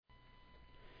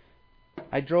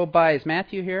I drove by. Is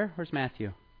Matthew here? Where's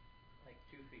Matthew? Like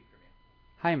 2 feet from you.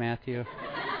 Hi, Matthew.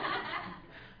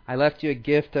 I left you a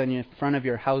gift on the front of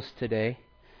your house today.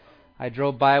 I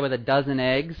drove by with a dozen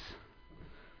eggs.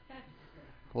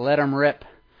 Let them rip.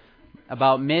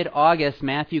 About mid-August,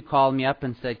 Matthew called me up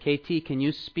and said, KT, can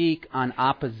you speak on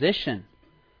opposition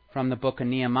from the book of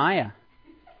Nehemiah?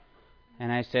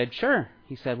 And I said, sure.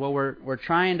 He said, well, we're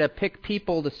trying to pick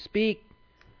people to speak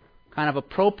kind of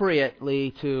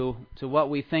appropriately to what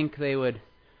we think they would,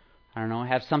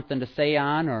 have something to say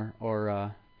on,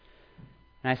 and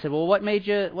I said, well, what made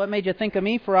you think of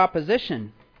me for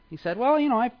opposition? He said, well, he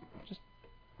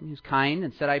was kind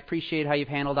and said, I appreciate how you've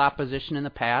handled opposition in the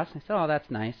past. I said, oh,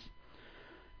 that's nice.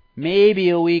 Maybe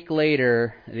a week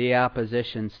later, the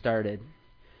opposition started.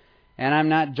 And I'm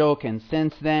not joking.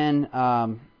 Since then,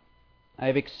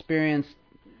 I've experienced,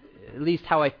 at least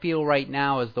how I feel right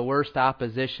now, is the worst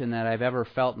opposition that I've ever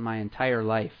felt in my entire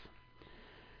life.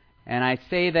 And I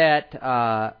say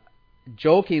that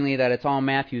jokingly that it's all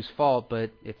Matthew's fault,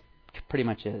 but it pretty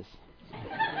much is.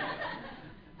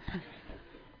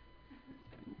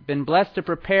 Been blessed to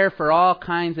prepare for all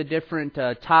kinds of different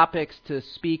topics to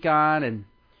speak on,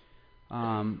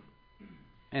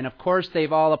 and of course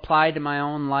they've all applied to my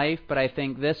own life, but I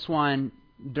think this one,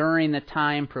 during the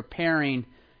time preparing,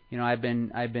 I've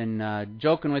been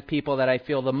joking with people that I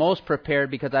feel the most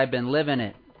prepared because I've been living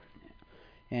it.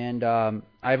 And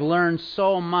I've learned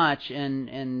so much, and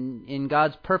in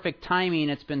God's perfect timing,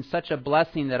 it's been such a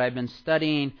blessing that I've been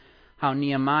studying how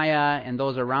Nehemiah and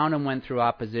those around him went through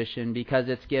opposition, because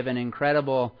it's given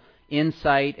incredible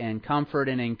insight and comfort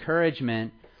and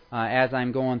encouragement as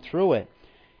I'm going through it.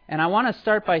 And I want to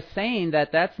start by saying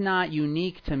that that's not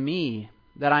unique to me,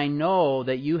 that I know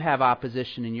that you have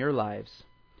opposition in your lives.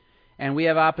 And we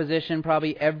have opposition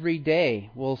probably every day.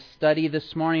 We'll study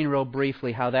this morning real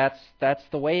briefly how that's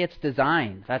the way it's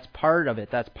designed. That's part of it.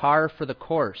 That's par for the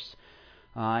course.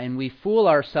 And we fool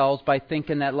ourselves by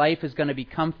thinking that life is going to be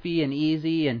comfy and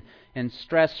easy and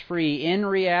stress-free. In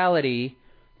reality,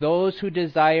 those who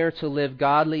desire to live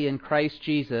godly in Christ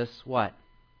Jesus, what?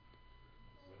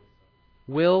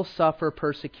 Will suffer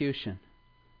persecution.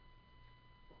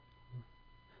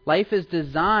 Life is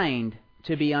designed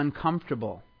to be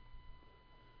uncomfortable.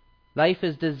 Life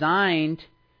is designed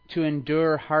to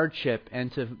endure hardship and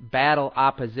to battle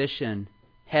opposition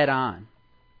head on.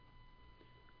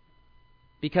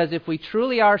 Because if we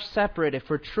truly are separate, if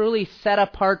we're truly set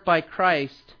apart by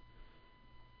Christ,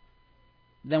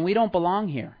 then we don't belong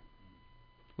here.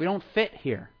 We don't fit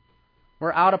here.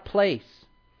 We're out of place.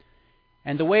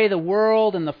 And the way the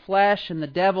world and the flesh and the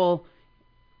devil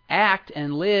act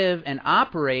and live and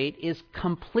operate is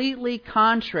completely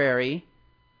contrary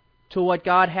to what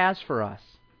God has for us.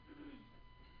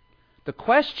 The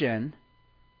question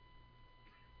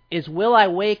is, will I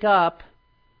wake up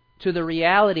to the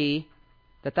reality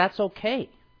that that's okay?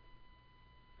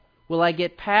 Will I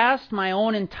get past my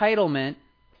own entitlement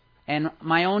and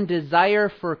my own desire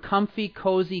for comfy,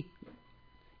 cozy,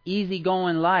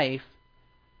 easygoing life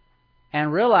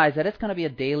and realize that it's going to be a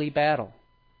daily battle?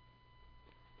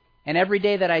 And every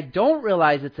day that I don't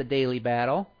realize it's a daily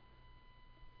battle,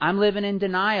 I'm living in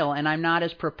denial and I'm not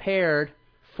as prepared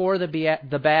for the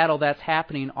battle that's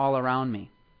happening all around me.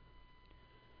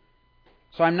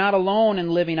 So I'm not alone in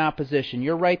living opposition.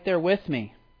 You're right there with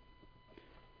me.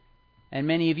 And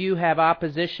many of you have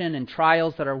opposition and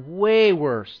trials that are way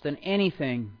worse than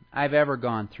anything I've ever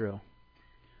gone through.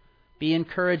 Be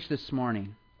encouraged this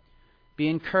morning. Be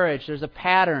encouraged. There's a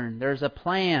pattern. There's a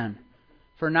plan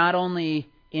for not only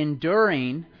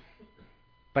enduring,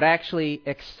 but actually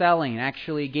excelling,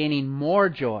 actually gaining more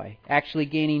joy, actually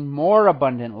gaining more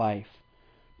abundant life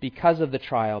because of the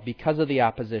trial, because of the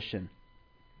opposition.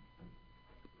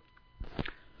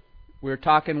 We were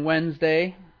talking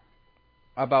Wednesday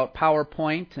about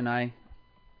PowerPoint, and I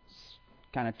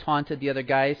kind of taunted the other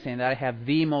guys saying that I have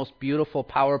the most beautiful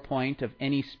PowerPoint of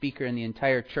any speaker in the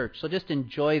entire church. So just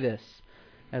enjoy this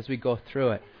as we go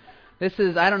through it. This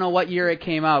is, I don't know what year it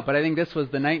came out, but I think this was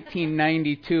the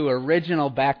 1992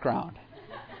 original background.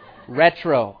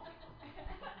 Retro.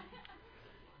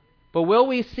 But will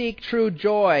we seek true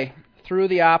joy through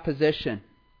the opposition?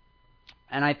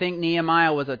 And I think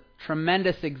Nehemiah was a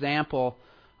tremendous example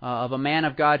of a man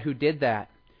of God who did that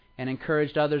and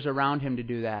encouraged others around him to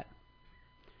do that.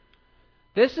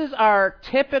 This is our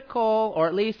typical, or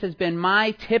at least has been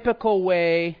my typical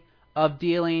way of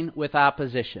dealing with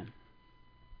opposition.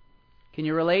 Can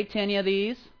you relate to any of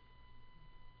these?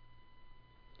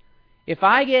 If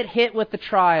I get hit with the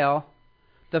trial,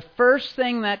 the first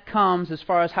thing that comes as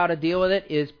far as how to deal with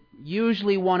it is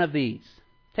usually one of these.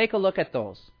 Take a look at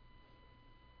those.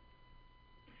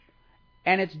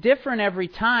 And it's different every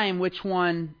time which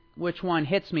one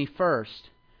hits me first.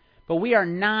 But we are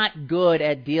not good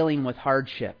at dealing with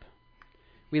hardship.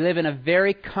 We live in a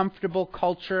very comfortable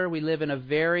culture. We live in a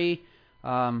very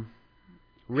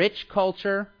rich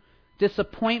culture.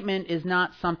 Disappointment is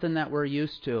not something that we're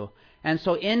used to. And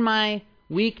so in my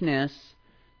weakness,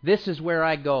 this is where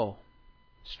I go.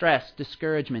 Stress,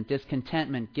 discouragement,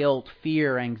 discontentment, guilt,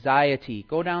 fear, anxiety.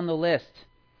 Go down the list.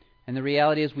 And the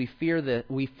reality is we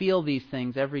feel these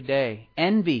things every day.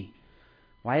 Envy.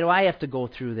 Why do I have to go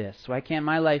through this? Why can't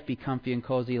my life be comfy and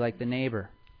cozy like the neighbor?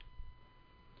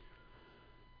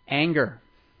 Anger.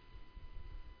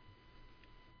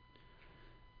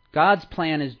 God's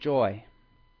plan is joy.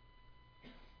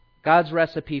 God's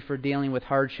recipe for dealing with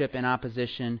hardship and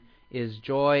opposition is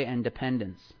joy and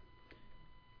dependence.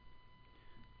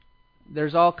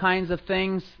 There's all kinds of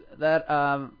things that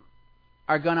are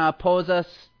going to oppose us,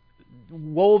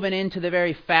 woven into the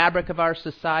very fabric of our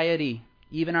society,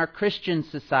 even our Christian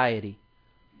society,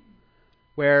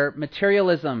 where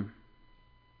materialism,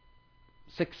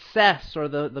 success, or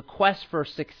the quest for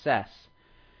success,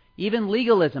 even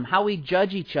legalism, how we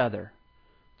judge each other,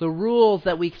 the rules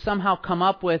that we somehow come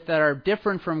up with that are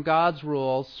different from God's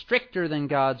rules, stricter than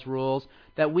God's rules,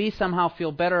 that we somehow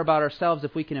feel better about ourselves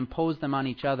if we can impose them on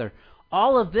each other.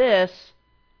 All of this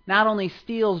not only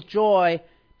steals joy,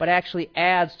 but actually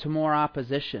adds to more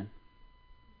opposition.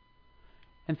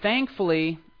 And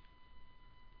thankfully,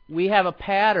 we have a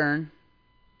pattern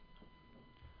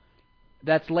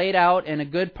that's laid out in a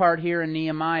good part here in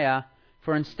Nehemiah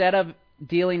for instead of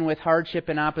dealing with hardship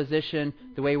and opposition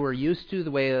the way we're used to,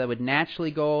 the way that would naturally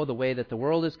go, the way that the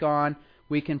world has gone,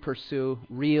 we can pursue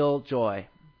real joy.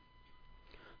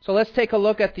 So let's take a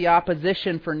look at the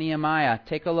opposition for Nehemiah.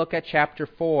 Take a look at chapter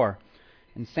 4.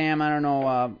 And Sam, I don't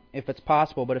know if it's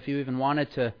possible, but if you even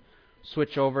wanted to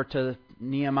switch over to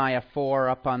Nehemiah 4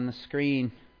 up on the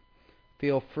screen,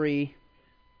 feel free.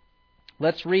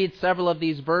 Let's read several of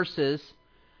these verses.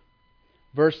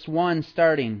 Verse 1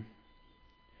 starting.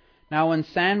 Now when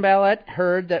Sanballat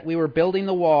heard that we were building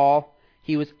the wall,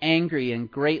 he was angry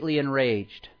and greatly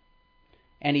enraged,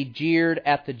 and he jeered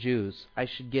at the Jews. I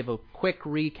should give a quick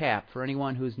recap for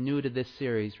anyone who's new to this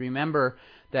series. Remember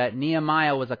that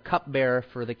Nehemiah was a cupbearer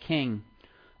for the king,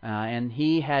 and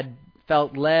he had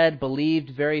felt led, believed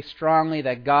very strongly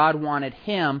that God wanted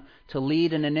him to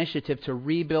lead an initiative to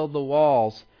rebuild the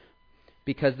walls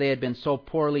because they had been so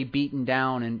poorly beaten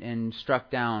down and struck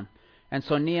down. And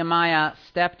so Nehemiah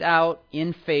stepped out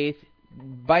in faith,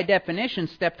 by definition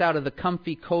stepped out of the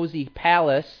comfy, cozy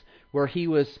palace where he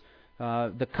was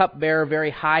the cupbearer, very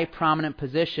high, prominent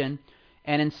position,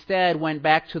 and instead went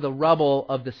back to the rubble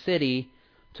of the city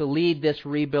to lead this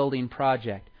rebuilding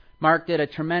project. Mark did a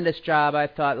tremendous job, I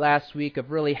thought, last week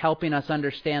of really helping us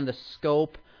understand the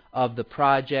scope of the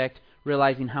project,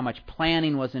 realizing how much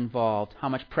planning was involved, how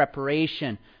much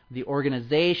preparation, the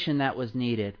organization that was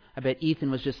needed. I bet Ethan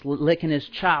was just licking his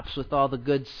chops with all the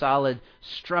good, solid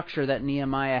structure that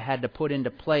Nehemiah had to put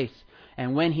into place.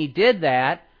 And when he did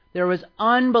that, there was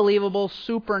unbelievable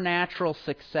supernatural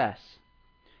success.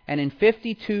 And in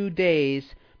 52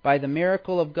 days, by the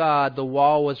miracle of God, the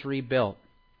wall was rebuilt.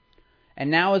 And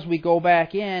now as we go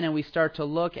back in and we start to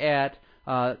look at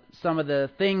some of the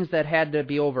things that had to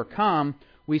be overcome,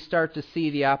 we start to see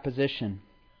the opposition.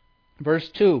 Verse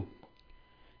 2.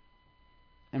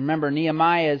 And remember,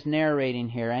 Nehemiah is narrating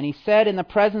here. And he said in the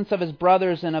presence of his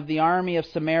brothers and of the army of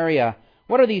Samaria,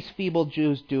 "What are these feeble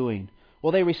Jews doing?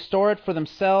 Will they restore it for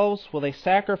themselves? Will they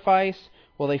sacrifice?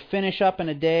 Will they finish up in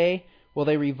a day? Will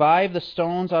they revive the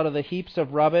stones out of the heaps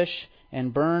of rubbish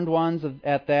and burned ones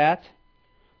at that?"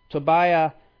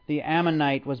 Tobiah the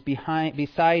Ammonite was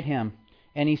beside him,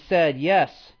 and he said,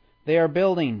 "Yes, they are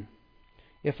building.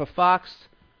 If a fox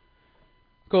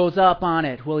goes up on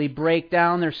it, will he break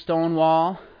down their stone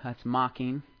wall?" That's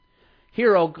mocking.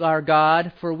 "Hear, O our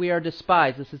God, for we are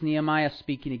despised." This is Nehemiah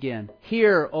speaking again.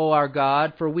 "Hear, O our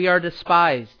God, for we are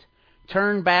despised.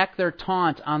 Turn back their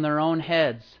taunt on their own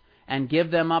heads, and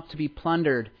give them up to be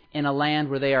plundered in a land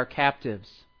where they are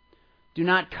captives. Do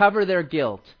not cover their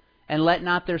guilt, and let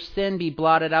not their sin be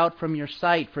blotted out from your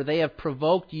sight, for they have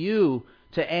provoked you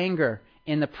to anger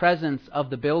in the presence of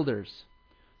the builders.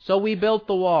 So we built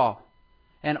the wall,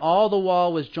 and all the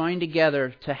wall was joined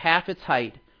together to half its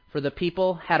height, for the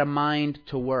people had a mind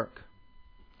to work.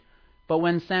 But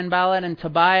when Sanballat and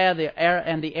Tobiah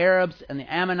and the Arabs and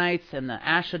the Ammonites and the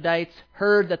Ashdodites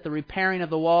heard that the repairing of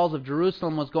the walls of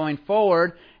Jerusalem was going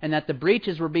forward and that the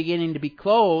breaches were beginning to be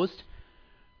closed,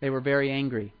 they were very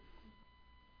angry.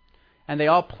 And they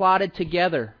all plotted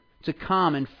together to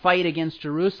come and fight against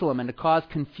Jerusalem and to cause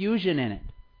confusion in it.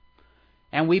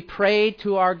 And we prayed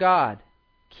to our God.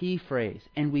 Key phrase.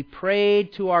 And we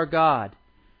prayed to our God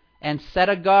and set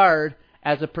a guard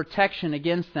as a protection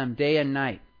against them day and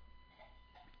night.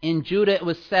 In Judah it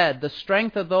was said, the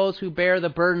strength of those who bear the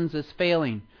burdens is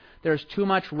failing. There's too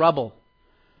much rubble.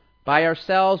 By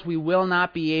ourselves we will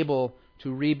not be able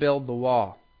to rebuild the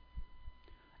wall.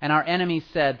 And our enemies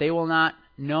said, they will not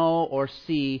know or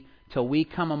see till we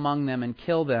come among them and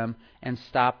kill them and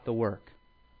stop the work.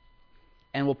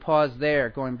 And we'll pause there,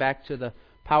 going back to the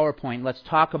PowerPoint. Let's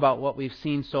talk about what we've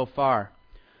seen so far.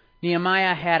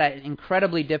 Nehemiah had an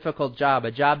incredibly difficult job,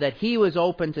 a job that he was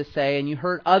open to say, and you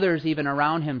heard others even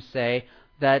around him say,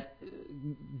 that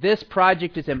this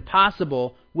project is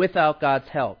impossible without God's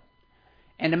help.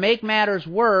 And to make matters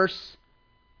worse,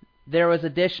 there was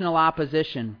additional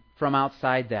opposition from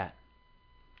outside that.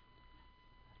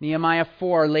 Nehemiah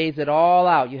 4 lays it all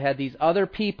out. You had these other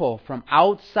people from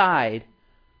outside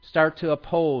start to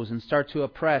oppose and start to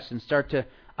oppress and start to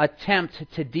attempt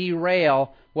to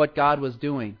derail what God was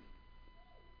doing.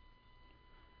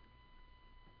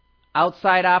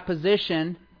 Outside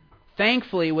opposition,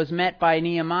 thankfully, was met by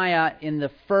Nehemiah in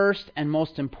the first and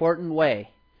most important way.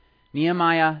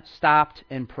 Nehemiah stopped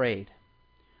and prayed.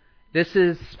 This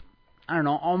is,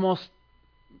 almost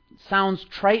sounds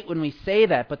trite when we say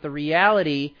that, but the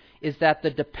reality is that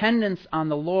the dependence on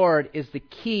the Lord is the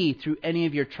key through any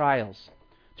of your trials,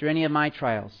 through any of my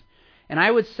trials. And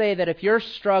I would say that if you're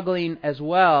struggling as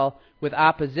well with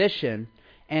opposition,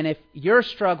 and if you're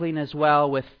struggling as well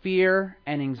with fear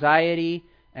and anxiety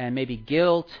and maybe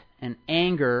guilt and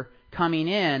anger coming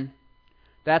in,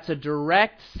 that's a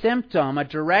direct symptom, a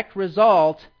direct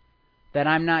result that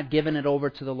I'm not giving it over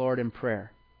to the Lord in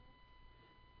prayer.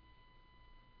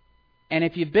 And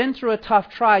if you've been through a tough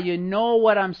trial, you know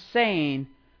what I'm saying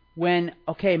when,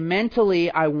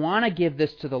 mentally I want to give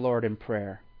this to the Lord in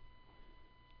prayer.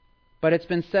 But it's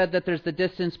been said that there's the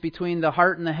distance between the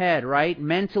heart and the head, right?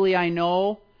 Mentally I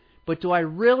know, but do I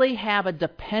really have a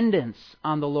dependence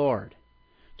on the Lord?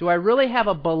 Do I really have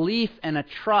a belief and a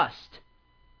trust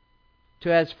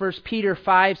to, as 1 Peter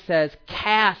 5 says,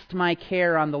 cast my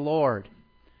care on the Lord?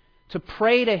 To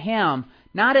pray to Him,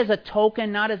 not as a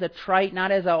token, not as a trite,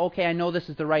 not as I know this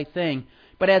is the right thing,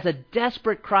 but as a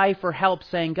desperate cry for help,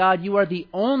 saying, God, you are the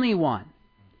only one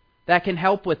that can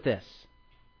help with this.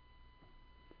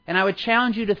 And I would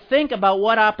challenge you to think about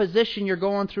what opposition you're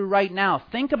going through right now.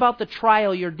 Think about the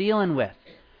trial you're dealing with.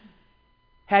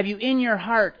 Have you in your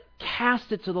heart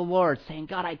cast it to the Lord, saying,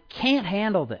 God, I can't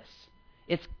handle this.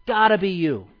 It's got to be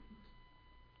you.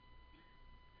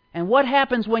 And what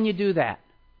happens when you do that?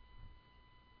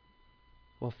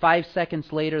 Well, 5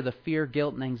 seconds later, the fear,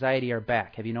 guilt, and anxiety are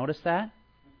back. Have you noticed that?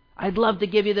 I'd love to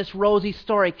give you this rosy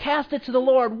story. Cast it to the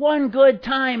Lord one good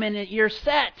time and you're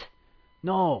set.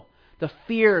 No. The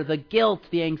fear, the guilt,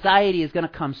 the anxiety is going to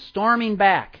come storming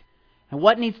back. And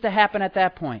what needs to happen at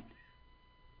that point?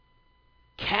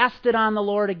 Cast it on the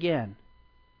Lord again.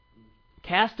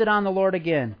 Cast it on the Lord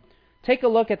again. Take a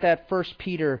look at that 1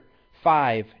 Peter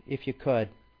 5, if you could.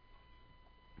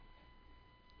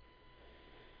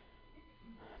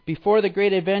 Before the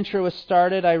great adventure was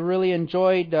started, I really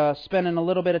enjoyed spending a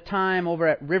little bit of time over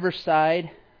at Riverside.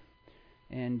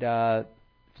 And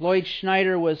Floyd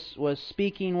Schneider was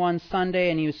speaking one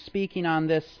Sunday, and he was speaking on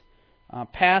this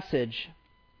passage.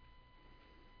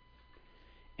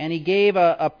 And he gave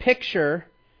a picture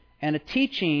and a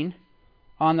teaching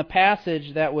on the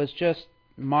passage that was just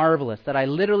marvelous, that I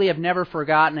literally have never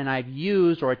forgotten and I've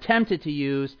used or attempted to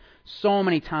use so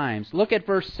many times. Look at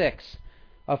verse 6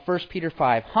 of 1 Peter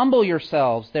 5. Humble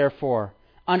yourselves, therefore,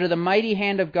 under the mighty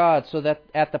hand of God, so that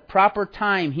at the proper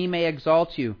time He may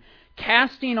exalt you,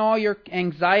 casting all your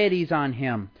anxieties on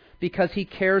Him, because He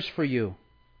cares for you.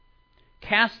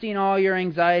 Casting all your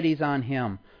anxieties on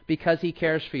Him, because He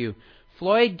cares for you.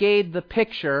 Floyd gave the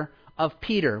picture of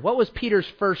Peter. What was Peter's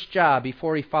first job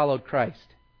before he followed Christ?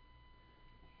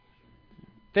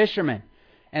 Fisherman.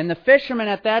 And the fishermen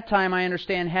at that time, I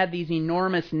understand, had these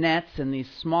enormous nets and these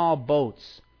small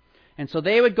boats. And so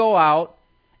they would go out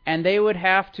and they would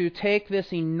have to take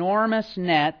this enormous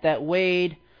net that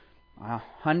weighed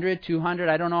 100, 200,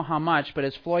 I don't know how much, but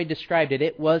as Floyd described it,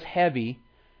 it was heavy.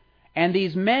 And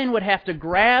these men would have to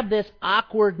grab this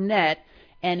awkward net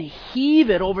and heave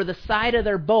it over the side of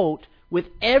their boat with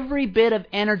every bit of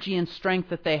energy and strength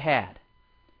that they had.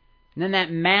 And then that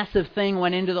massive thing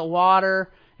went into the water,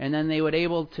 and then they were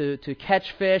able to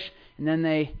catch fish, and then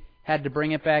they had to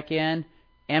bring it back in,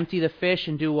 empty the fish,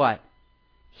 and do what?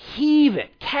 Heave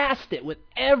it, cast it with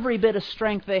every bit of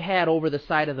strength they had over the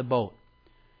side of the boat.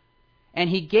 And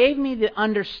he gave me the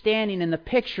understanding in the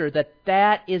picture that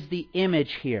that is the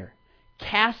image here.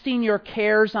 casting your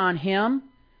cares on Him,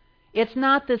 it's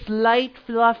not this light,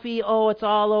 fluffy, oh, it's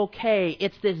all okay.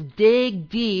 It's this dig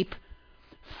deep,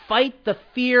 fight the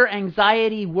fear,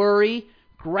 anxiety, worry,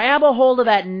 grab a hold of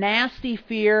that nasty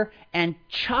fear and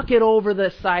chuck it over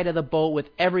the side of the boat with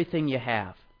everything you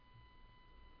have.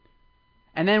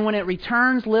 And then when it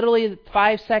returns, literally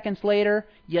 5 seconds later,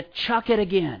 you chuck it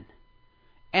again.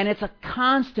 And it's a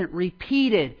constant,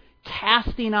 repeated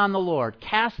casting on the Lord,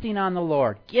 casting on the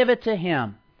Lord. Give it to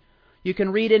Him. You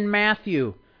can read in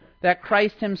Matthew that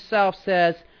Christ Himself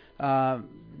says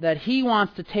that He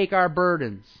wants to take our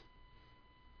burdens,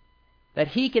 that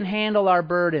He can handle our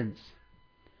burdens.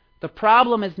 The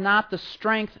problem is not the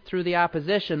strength through the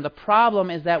opposition. The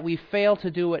problem is that we fail to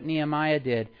do what Nehemiah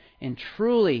did and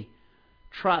truly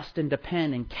trust and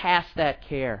depend and cast that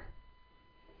care.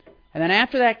 And then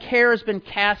after that care has been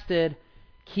casted,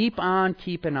 keep on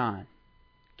keeping on.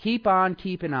 Keep on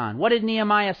keeping on. What did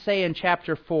Nehemiah say in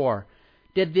chapter 4?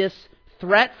 Did this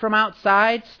threat from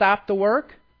outside stop the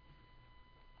work?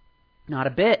 Not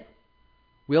a bit.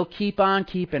 We'll keep on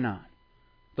keeping on.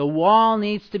 The wall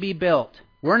needs to be built.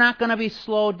 We're not going to be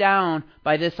slowed down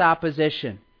by this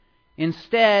opposition.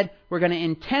 Instead, we're going to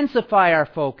intensify our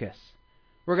focus.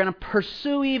 We're going to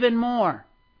pursue even more.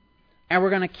 And we're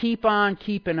going to keep on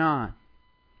keeping on.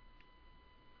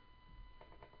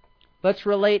 Let's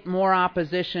relate more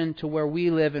opposition to where we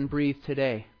live and breathe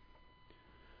today.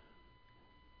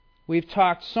 We've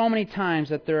talked so many times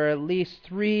that there are at least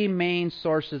 3 main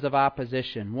sources of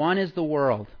opposition. One is the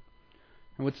world.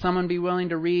 And would someone be willing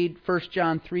to read 1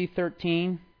 John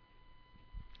 3:13?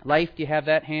 Life, do you have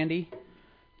that handy? Can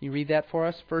you read that for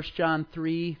us? 1 John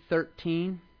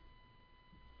 3:13.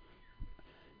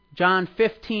 John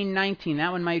 15:19.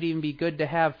 That one might even be good to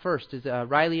have first. Does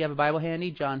Riley have a Bible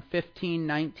handy? John 15:19.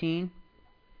 All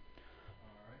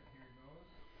right, here it goes.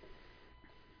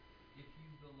 If you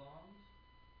belonged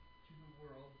to the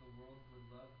world would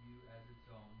love you as its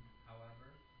own.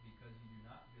 However, because you do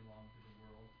not belong to the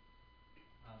world,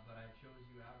 but I chose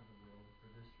you out of the world,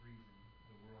 for this reason,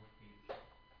 the world hates you.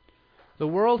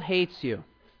 The world hates you.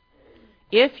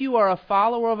 If you are a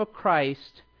follower of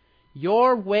Christ,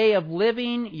 your way of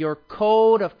living, your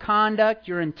code of conduct,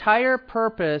 your entire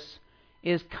purpose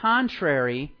is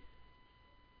contrary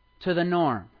to the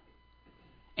norm.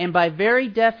 And by very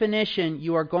definition,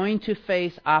 you are going to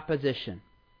face opposition.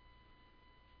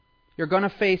 You're going to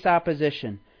face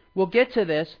opposition. We'll get to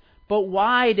this, but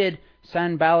why did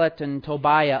Sanballat and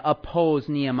Tobiah oppose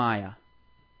Nehemiah?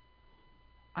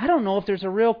 I don't know if there's a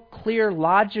real clear,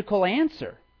 logical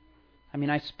answer. I mean,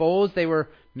 I suppose they were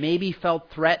maybe felt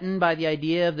threatened by the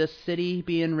idea of this city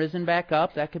being risen back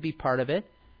up. That could be part of it.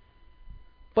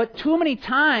 But too many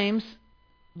times,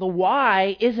 the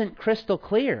why isn't crystal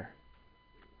clear.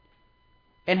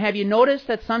 And have you noticed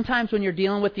that sometimes when you're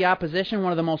dealing with the opposition,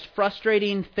 one of the most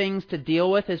frustrating things to deal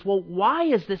with is, well, why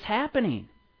is this happening?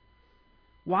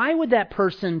 Why would that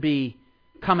person be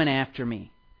coming after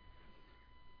me?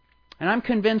 And I'm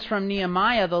convinced from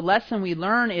Nehemiah, the lesson we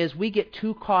learn is we get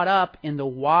too caught up in the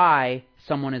why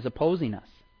someone is opposing us.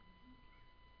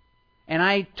 And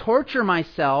I torture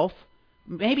myself,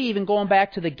 maybe even going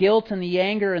back to the guilt and the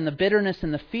anger and the bitterness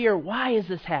and the fear. Why is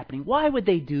this happening? Why would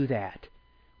they do that?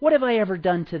 What have I ever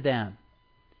done to them?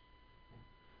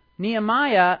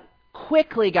 Nehemiah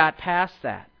quickly got past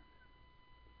that.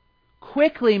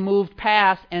 Quickly moved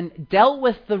past and dealt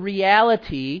with the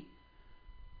reality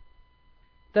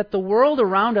that the world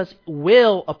around us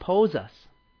will oppose us.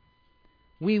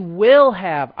 We will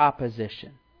have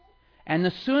opposition. And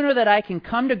the sooner that I can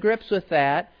come to grips with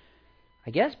that,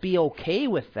 I guess be okay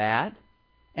with that,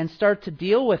 and start to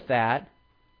deal with that,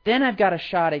 then I've got a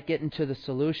shot at getting to the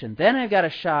solution. Then I've got a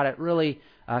shot at really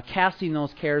casting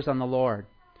those cares on the Lord.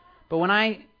 But when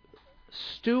I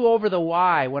stew over the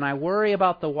why, when I worry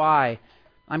about the why,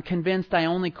 I'm convinced I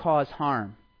only cause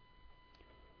harm.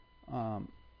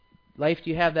 Life, do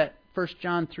you have that 1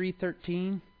 John 3:13? Yes.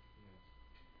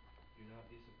 Do not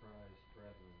be surprised,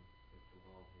 brethren, if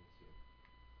the world hates you.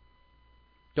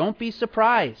 Don't be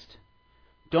surprised.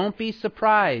 Don't be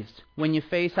surprised when you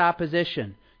face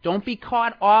opposition. Don't be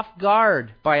caught off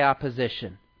guard by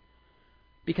opposition.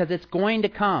 Because it's going to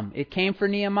come. It came for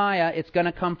Nehemiah. It's going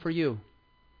to come for you.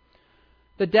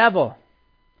 The devil.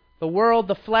 The world,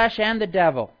 the flesh, and the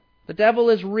devil. The devil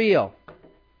is real.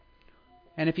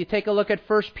 And if you take a look at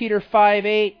 1 Peter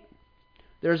 5:8,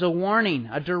 there's a warning,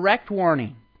 a direct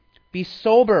warning. Be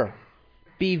sober,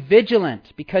 be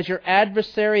vigilant, because your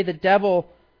adversary, the devil,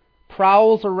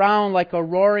 prowls around like a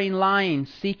roaring lion,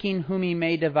 seeking whom he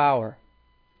may devour.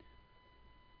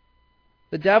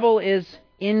 The devil is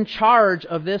in charge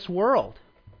of this world.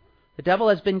 The devil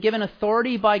has been given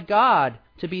authority by God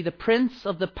to be the prince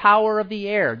of the power of the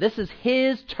air. This is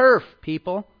his turf,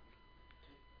 people.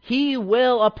 He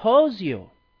will oppose you.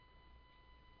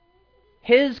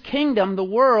 His kingdom, the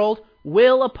world,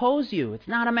 will oppose you. It's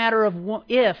not a matter of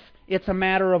if, it's a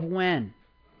matter of when.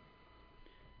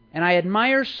 And I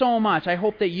admire so much. I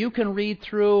hope that you can read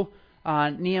through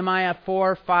Nehemiah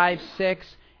 4, 5,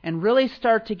 6, and really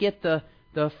start to get the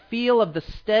feel of the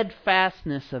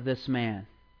steadfastness of this man.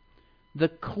 The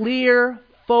clear,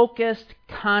 focused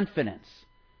confidence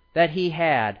that he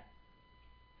had,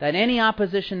 that any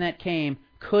opposition that came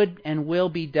could and will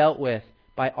be dealt with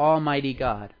by Almighty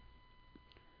God.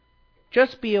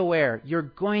 Just be aware, you're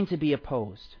going to be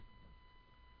opposed.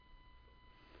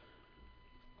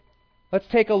 Let's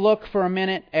take a look for a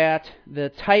minute at the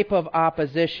type of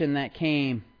opposition that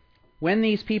came. When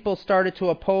these people started to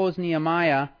oppose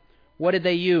Nehemiah, what did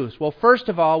they use? Well, first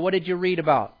of all, what did you read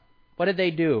about? What did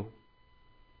they do?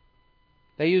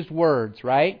 They used words,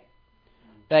 right?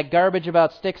 That garbage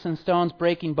about sticks and stones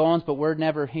breaking bones, but word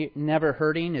never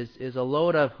hurting is a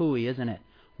load of hooey, isn't it?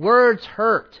 Words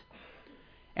hurt.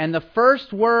 And the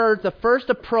first word, the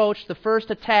first approach, the first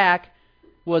attack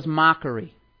was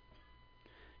mockery.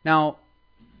 Now,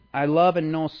 I love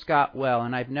and know Scott well,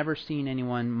 and I've never seen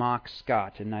anyone mock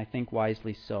Scott, and I think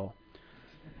wisely so.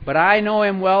 But I know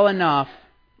him well enough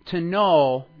to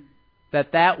know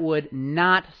that that would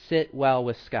not sit well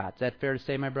with Scott. Is that fair to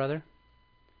say, my brother?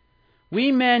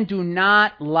 We men do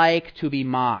not like to be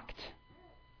mocked.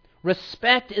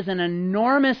 Respect is an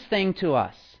enormous thing to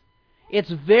us. It's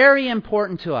very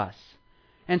important to us.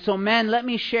 And so, men, let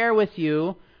me share with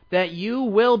you that you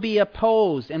will be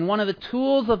opposed. And one of the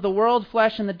tools of the world,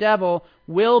 flesh, and the devil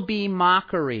will be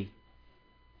mockery.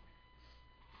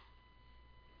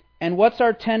 And what's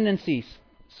our tendencies?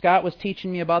 Scott was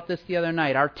teaching me about this the other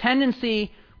night. Our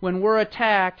tendency when we're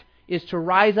attacked is to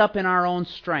rise up in our own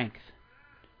strength.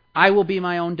 I will be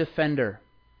my own defender,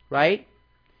 right?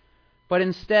 But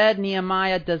instead,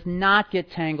 Nehemiah does not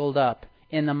get tangled up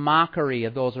in the mockery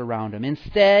of those around him.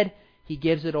 Instead, he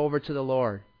gives it over to the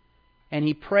Lord. And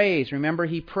he prays. Remember,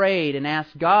 he prayed and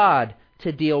asked God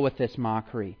to deal with this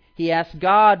mockery. He asked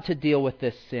God to deal with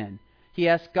this sin. He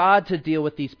asked God to deal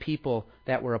with these people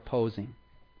that were opposing.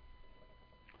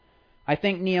 I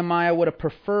think Nehemiah would have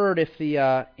preferred if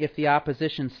the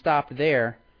opposition stopped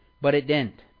there, but it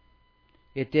didn't.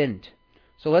 It didn't.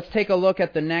 So let's take a look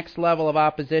at the next level of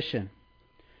opposition.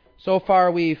 So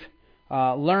far we've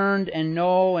learned and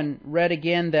know and read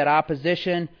again that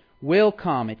opposition will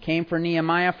come. It came for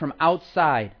Nehemiah from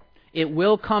outside. It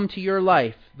will come to your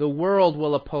life. The world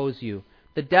will oppose you.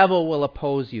 The devil will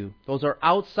oppose you. Those are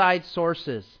outside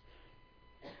sources.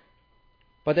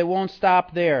 But it won't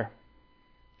stop there.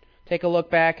 Take a look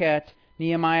back at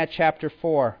Nehemiah chapter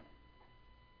 4.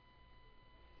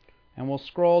 And we'll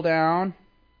scroll down.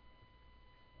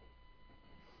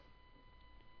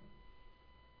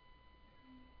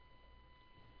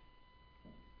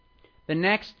 The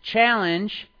next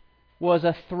challenge was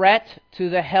a threat to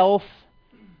the health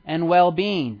and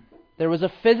well-being. There was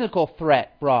a physical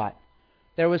threat brought.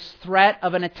 There was threat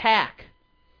of an attack.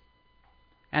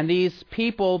 And these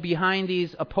people behind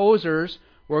these opposers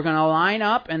were going to line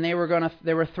up, and they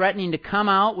were threatening to come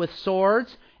out with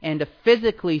swords and to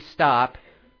physically stop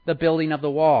the building of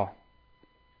the wall.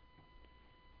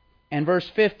 And verse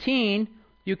 15,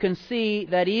 you can see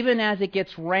that even as it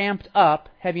gets ramped up,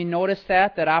 have you noticed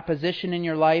that opposition in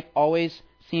your life always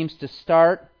seems to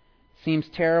start, seems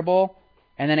terrible,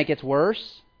 and then it gets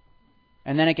worse,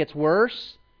 and then it gets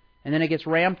worse, and then it gets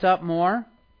ramped up more?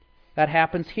 That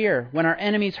happens here. When our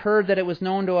enemies heard that it was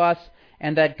known to us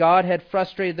and that God had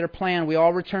frustrated their plan, we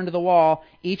all returned to the wall,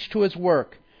 each to his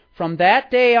work. From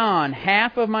that day on,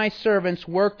 half of my servants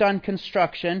worked on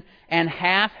construction, and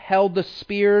half held the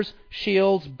spears,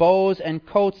 shields, bows, and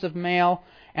coats of mail,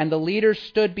 and the leaders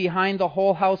stood behind the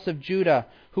whole house of Judah,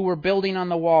 who were building on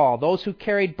the wall. Those who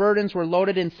carried burdens were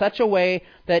loaded in such a way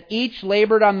that each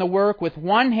labored on the work with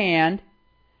one hand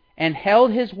and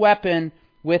held his weapon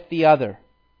with the other.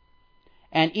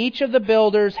 And each of the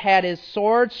builders had his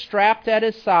sword strapped at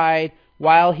his side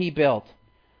while he built.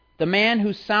 The man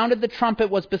who sounded the trumpet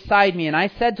was beside me, and I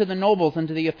said to the nobles and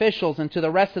to the officials and to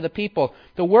the rest of the people,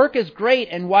 the work is great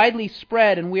and widely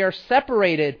spread, and we are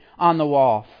separated on the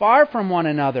wall, far from one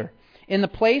another. In the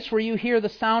place where you hear the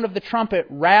sound of the trumpet,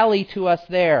 rally to us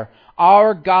there.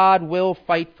 Our God will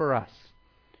fight for us.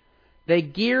 They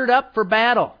geared up for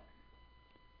battle.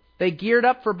 They geared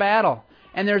up for battle.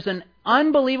 And there's an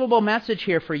unbelievable message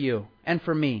here for you and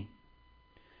for me.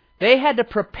 They had to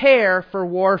prepare for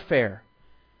warfare.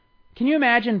 Can you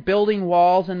imagine building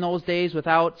walls in those days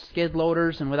without skid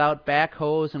loaders and without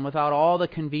backhoes and without all the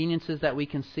conveniences that we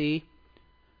can see?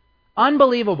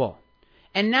 Unbelievable.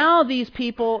 And now these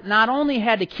people not only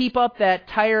had to keep up that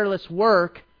tireless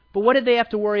work, but what did they have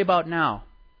to worry about now?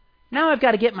 Now I've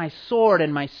got to get my sword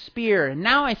and my spear, and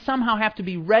now I somehow have to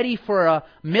be ready for a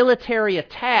military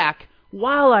attack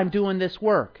while I'm doing this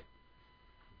work.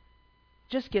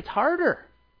 It just gets harder.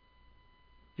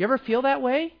 You ever feel that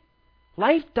way?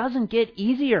 Life doesn't get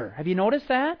easier. Have you noticed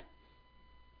that?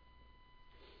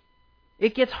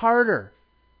 It gets harder.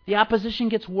 The opposition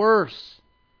gets worse.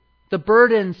 The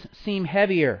burdens seem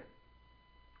heavier.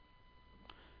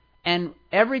 And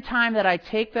every time that I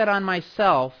take that on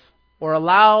myself, or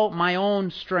allow my own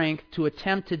strength to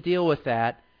attempt to deal with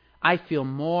that, I feel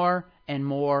more and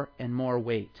more and more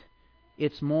weight.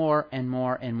 It's more and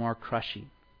more and more crushing.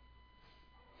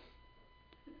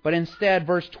 But instead,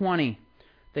 verse 20,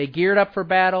 they geared up for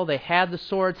battle, they had the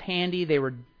swords handy, they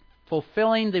were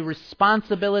fulfilling the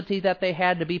responsibility that they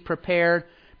had to be prepared.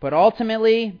 But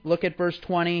ultimately, look at verse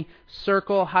 20,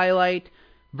 circle, highlight,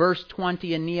 verse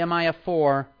 20 in Nehemiah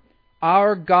 4,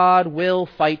 our God will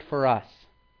fight for us.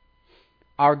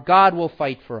 Our God will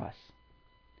fight for us.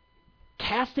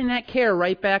 Casting that care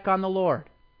right back on the Lord.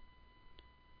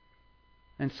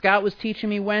 And Scott was teaching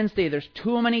me Wednesday, there's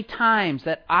too many times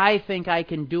that I think I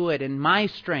can do it in my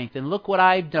strength, and look what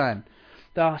I've done.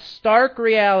 The stark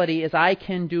reality is I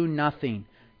can do nothing.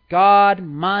 God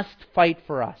must fight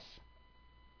for us.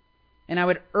 And I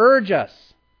would urge us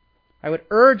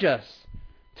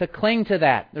to cling to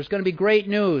that. There's going to be great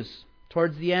news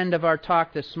towards the end of our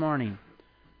talk this morning.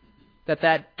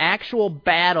 That actual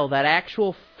battle, that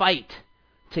actual fight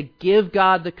to give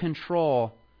God the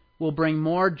control will bring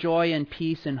more joy and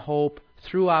peace and hope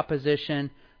through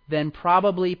opposition than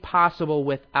probably possible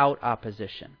without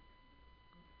opposition.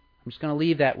 I'm just going to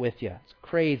leave that with you. It's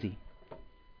crazy.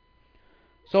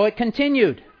 So it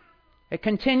continued.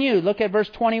 Look at verse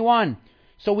 21.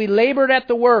 So we labored at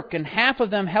the work, and half of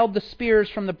them held the spears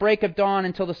from the break of dawn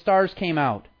until the stars came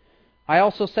out. I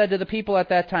also said to the people at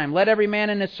that time, let every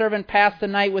man and his servant pass the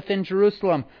night within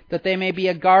Jerusalem, that they may be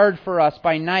a guard for us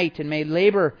by night and may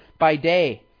labor by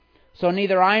day. So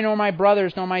neither I nor my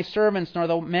brothers nor my servants nor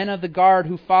the men of the guard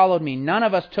who followed me, none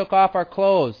of us took off our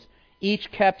clothes.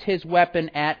 Each kept his weapon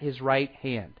at his right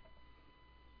hand.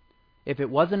 If it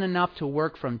wasn't enough to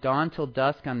work from dawn till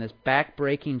dusk on this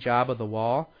back-breaking job of the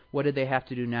wall, what did they have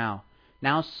to do now?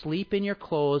 Now sleep in your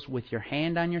clothes with your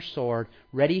hand on your sword,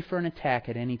 ready for an attack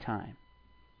at any time.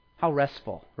 How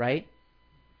restful, right?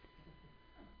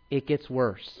 It gets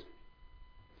worse.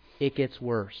 It gets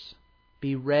worse.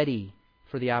 Be ready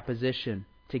for the opposition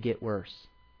to get worse.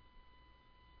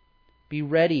 Be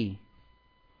ready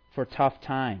for tough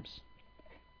times.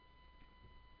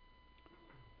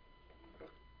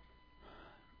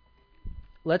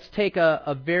 Let's take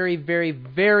a very, very,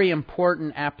 very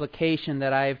important application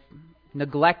that I've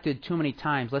neglected too many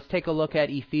times. Let's take a look at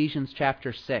Ephesians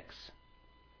chapter 6.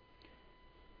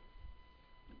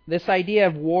 This idea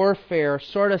of warfare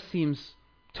sort of seems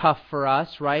tough for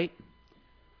us, right?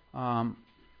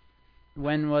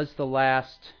 When was the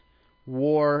last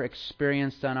war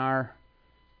experienced on our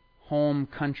home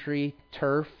country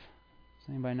turf? Does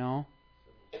anybody know?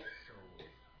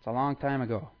 It's a long time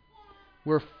ago.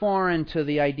 We're foreign to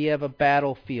the idea of a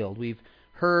battlefield. We've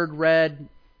heard, read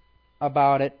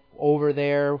about it over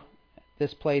there,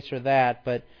 this place or that,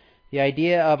 but the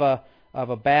idea of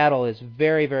a battle is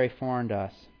very, very foreign to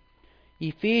us.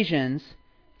 Ephesians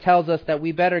tells us that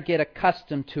we better get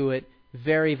accustomed to it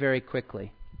very, very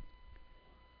quickly.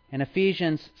 In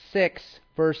Ephesians 6,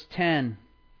 verse 10,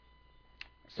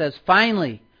 it says,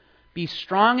 finally, be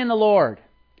strong in the Lord,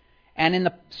 and in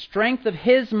the strength of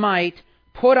His might,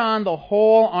 put on the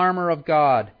whole armor of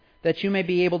God, that you may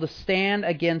be able to stand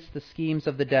against the schemes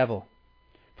of the devil.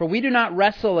 For we do not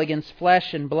wrestle against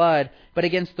flesh and blood, but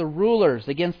against the rulers,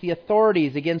 against the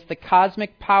authorities, against the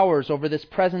cosmic powers over this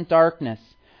present darkness,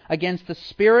 against the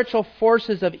spiritual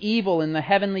forces of evil in the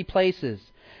heavenly places.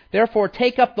 Therefore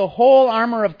take up the whole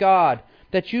armor of God,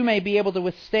 that you may be able to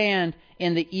withstand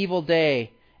in the evil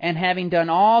day, and having done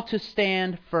all to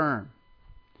stand firm.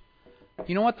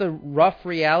 You know what the rough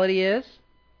reality is?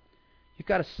 You've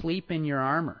got to sleep in your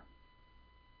armor.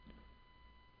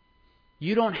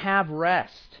 You don't have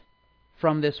rest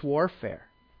from this warfare.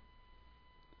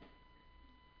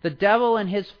 The devil and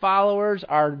his followers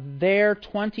are there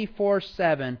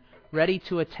 24/7, ready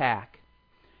to attack.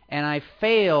 And I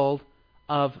failed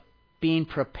of being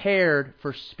prepared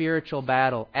for spiritual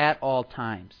battle at all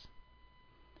times.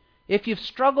 If you've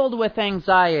struggled with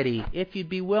anxiety, if you'd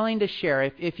be willing to share,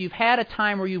 if you've had a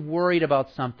time where you've worried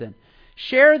about something,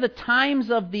 share the times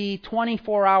of the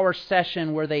 24-hour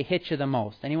session where they hit you the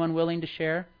most. Anyone willing to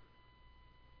share?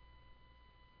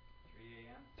 3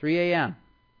 a.m. 3 a.m.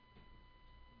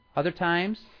 Other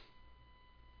times?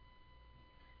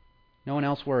 No one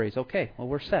else worries. Okay, well,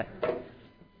 we're set. Yeah, in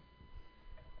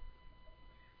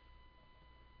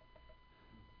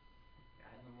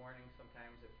the morning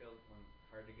sometimes it feels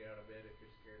hard to get out of bed if you're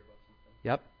scared about something.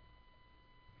 Yep.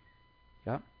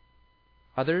 Yep.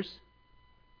 Others?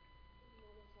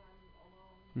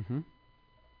 Mm-hmm.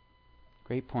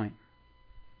 Great point.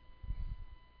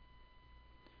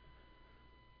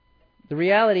 The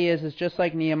reality is just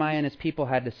like Nehemiah and his people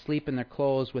had to sleep in their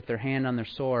clothes with their hand on their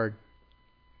sword,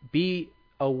 be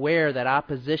aware that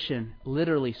opposition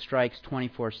literally strikes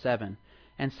 24/7.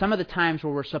 And some of the times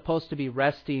where we're supposed to be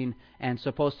resting and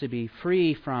supposed to be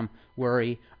free from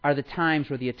worry are the times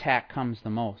where the attack comes the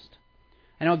most.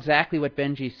 I know exactly what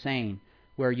Benji's saying,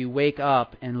 where you wake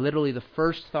up and literally the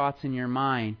first thoughts in your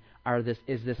mind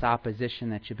is this opposition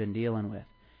that you've been dealing with.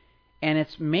 And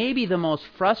it's maybe the most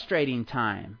frustrating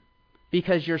time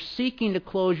because you're seeking to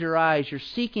close your eyes, you're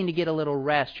seeking to get a little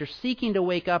rest, you're seeking to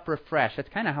wake up refreshed. That's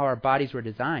kind of how our bodies were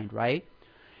designed, right?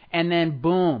 And then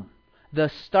boom, the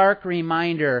stark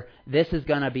reminder, this is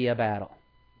going to be a battle.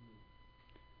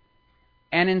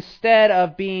 And instead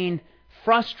of being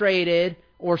frustrated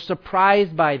or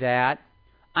surprised by that,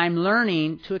 I'm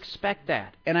learning to expect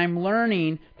that. And I'm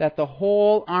learning that the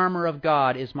whole armor of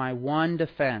God is my one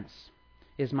defense,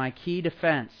 is my key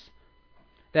defense.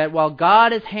 That while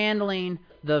God is handling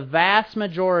the vast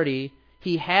majority,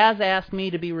 He has asked me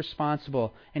to be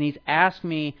responsible. And He's asked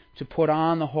me to put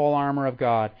on the whole armor of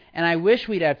God. And I wish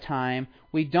we'd have time.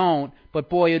 We don't. But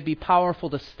boy, it would be powerful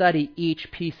to study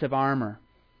each piece of armor.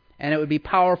 And it would be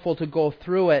powerful to go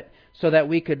through it so that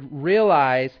we could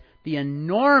realize the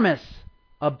enormous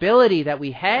ability that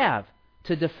we have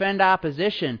to defend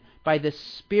opposition by the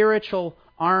spiritual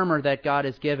armor that God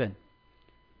has given.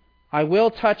 I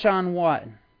will touch on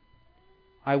one.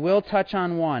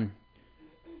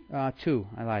 Two.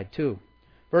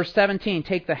 Verse 17,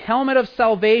 take the helmet of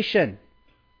salvation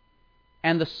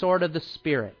and the sword of the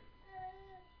Spirit.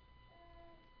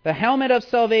 The helmet of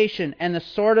salvation and the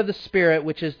sword of the Spirit,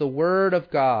 which is the Word of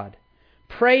God.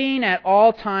 Praying at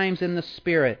all times in the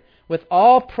Spirit, with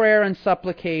all prayer and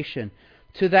supplication.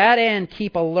 To that end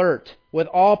keep alert with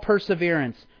all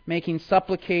perseverance, making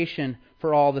supplication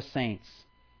for all the saints.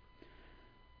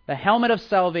 The helmet of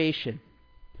salvation.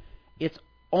 It's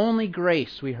only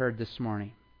grace, we heard this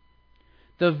morning.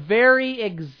 The very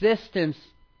existence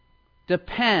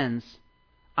depends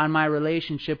on my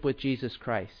relationship with Jesus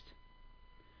Christ.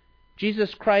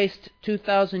 Jesus Christ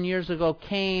 2,000 years ago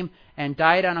came and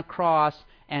died on a cross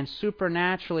and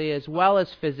supernaturally as well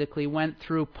as physically went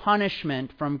through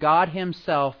punishment from God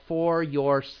Himself for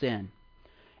your sin.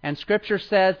 And Scripture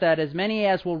says that as many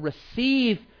as will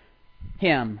receive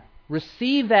Him,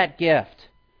 receive that gift,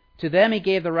 to them He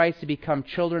gave the rights to become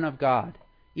children of God,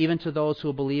 even to those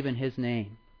who believe in His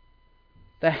name.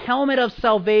 The helmet of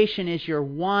salvation is your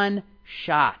one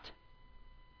shot.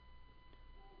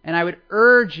 And I would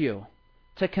urge you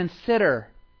to consider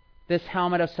this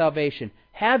helmet of salvation.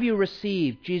 Have you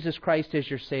received Jesus Christ as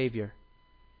your Savior?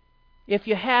 If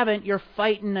you haven't, you're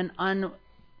fighting an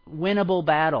unwinnable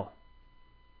battle.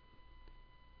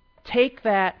 Take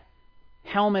that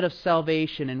helmet of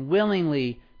salvation and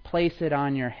willingly place it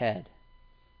on your head.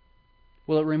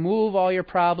 Will it remove all your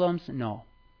problems? No.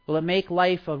 Will it make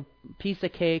life a piece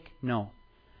of cake? No.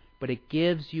 But it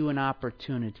gives you an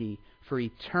opportunity for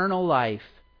eternal life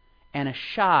and a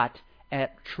shot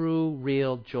at true,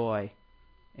 real joy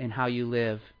in how you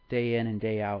live day in and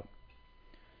day out.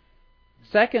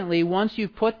 Secondly, once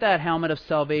you've put that helmet of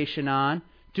salvation on,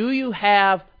 do you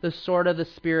have the sword of the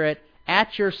Spirit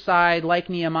at your side like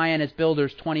Nehemiah and his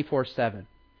builders 24/7?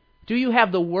 Do you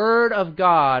have the Word of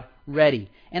God ready?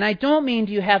 And I don't mean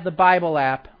do you have the Bible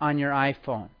app on your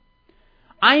iPhone.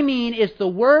 I mean, is the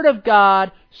Word of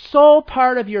God so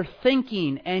part of your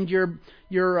thinking and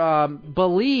your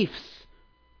beliefs?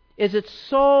 Is it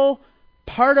so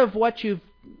part of what you've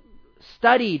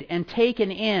studied and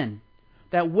taken in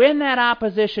that when that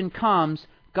opposition comes,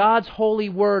 God's holy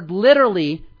Word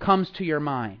literally comes to your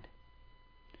mind?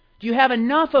 Do you have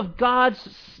enough of God's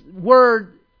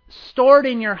Word stored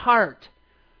in your heart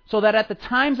so that at the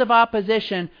times of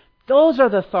opposition, those are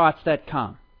the thoughts that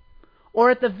come? Or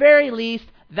at the very least,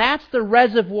 that's the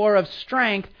reservoir of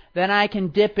strength that I can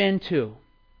dip into.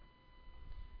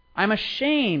 I'm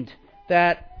ashamed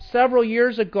that several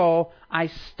years ago I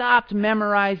stopped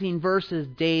memorizing verses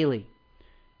daily.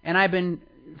 And I've been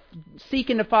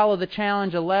seeking to follow the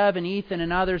challenge of Lev and Ethan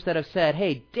and others that have said,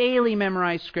 hey, daily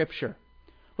memorize Scripture.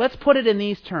 Let's put it in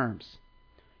these terms.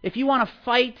 If you want to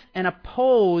fight and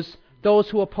oppose those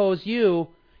who oppose you,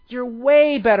 you're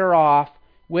way better off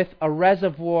with a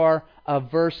reservoir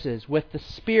of verses, with the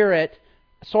Spirit,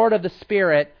 sword of the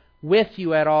Spirit, with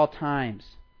you at all times.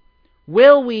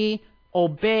 Will we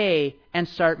obey and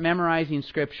start memorizing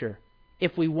Scripture?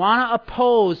 If we want to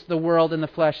oppose the world and the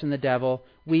flesh and the devil,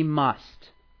 we must.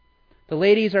 Many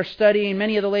of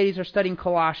the ladies are studying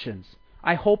Colossians.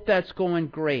 I hope that's going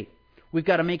great. We've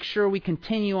got to make sure we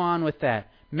continue on with that.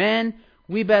 Men,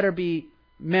 we better be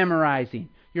memorizing.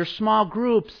 Your small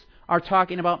groups are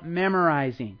talking about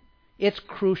memorizing. It's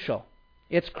crucial.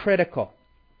 It's critical.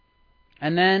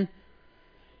 And then,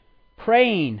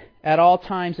 praying at all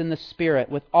times in the Spirit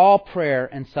with all prayer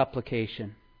and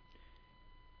supplication.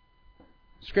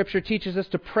 Scripture teaches us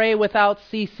to pray without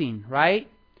ceasing, right?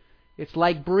 It's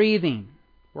like breathing.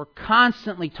 We're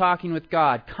constantly talking with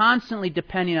God, constantly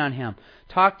depending on Him.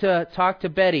 Talk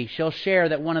to Betty. She'll share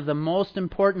that one of the most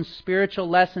important spiritual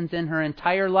lessons in her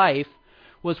entire life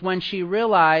was when she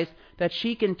realized that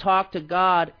she can talk to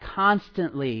God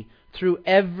constantly through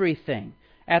everything.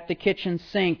 At the kitchen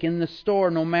sink, in the store,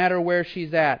 no matter where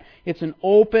she's at. It's an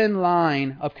open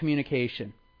line of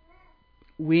communication.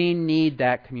 We need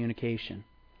that communication.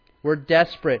 We're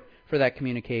desperate for that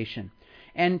communication.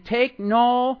 And make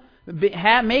no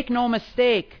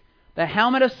mistake, the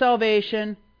helmet of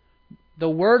salvation, the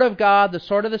Word of God, the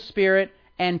sword of the Spirit,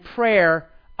 and prayer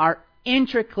are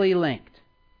intricately linked.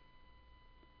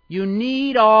 You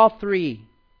need all three.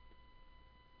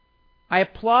 I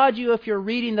applaud you if you're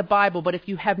reading the Bible, but if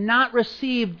you have not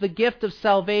received the gift of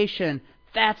salvation,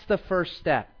 that's the first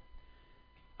step.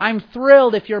 I'm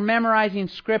thrilled if you're memorizing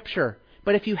Scripture,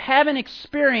 but if you haven't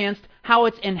experienced how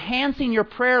it's enhancing your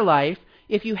prayer life,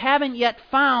 if you haven't yet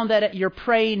found that you're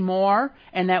praying more,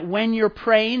 and that when you're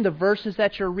praying, the verses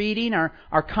that you're reading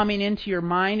are coming into your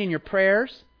mind in your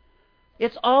prayers,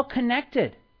 it's all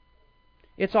connected.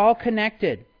 It's all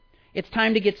connected. It's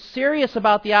time to get serious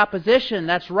about the opposition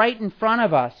that's right in front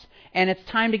of us, and it's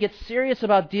time to get serious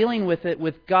about dealing with it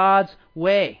with God's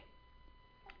way.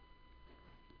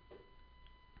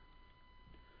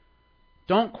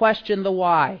 Don't question the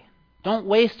why. Don't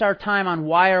waste our time on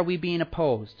why are we being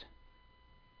opposed.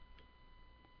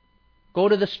 Go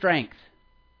to the strength.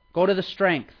 Go to the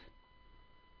strength.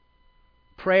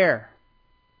 Prayer.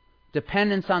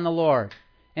 Dependence on the Lord.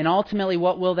 And ultimately,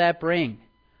 what will that bring?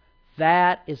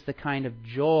 That is the kind of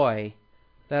joy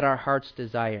that our hearts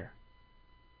desire.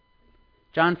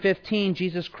 John 15,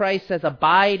 Jesus Christ says,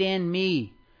 abide in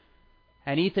me.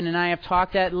 And Ethan and I have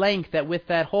talked at length that with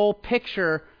that whole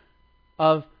picture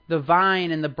of the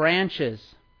vine and the branches,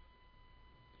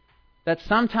 that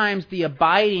sometimes the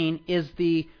abiding is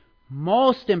the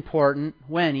most important.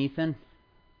 When, Ethan?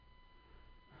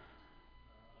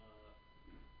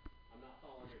 I'm not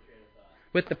following your train of thought.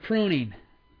 With the pruning.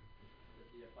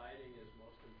 The abiding is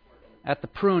most important. At the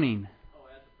pruning. Oh,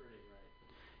 at the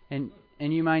pruning, right.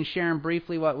 And you mind sharing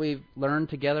briefly what we've learned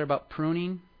together about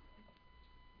pruning?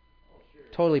 Oh, sure.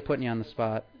 Totally putting you on the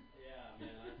spot. Yeah,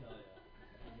 man, I tell you.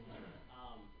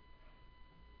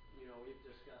 We've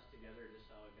discussed together just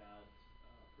how God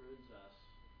prunes us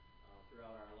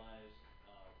throughout our lives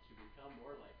to become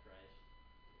more like Christ.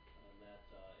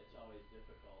 It's always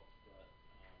difficult, but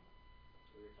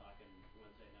we were talking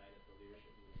Wednesday night at the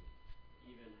leadership meeting,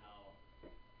 even how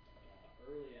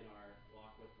early in our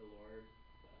walk with the Lord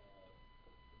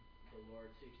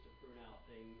seeks to prune out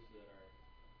things that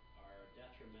are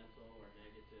detrimental or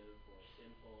negative or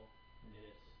sinful, and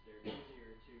they're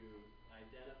easier to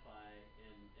identify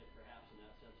and perhaps in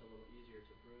that sense a little easier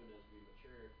to prune as we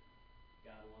mature.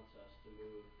 God wants us to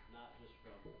move not just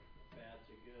from bad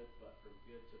to good, but from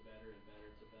good to better and better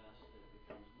to best, and it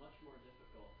becomes much more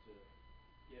difficult to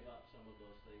give up some of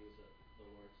those things that the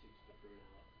Lord seeks to prune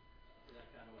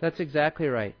out. That's exactly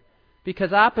right.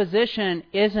 Because opposition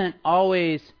isn't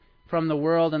always from the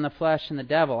world and the flesh and the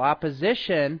devil.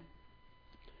 Opposition,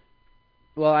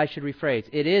 well, I should rephrase.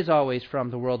 It is always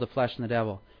from the world, the flesh, and the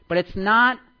devil. But it's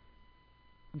not,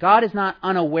 God is not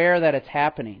unaware that it's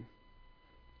happening.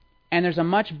 And there's a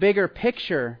much bigger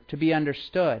picture to be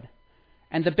understood.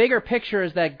 And the bigger picture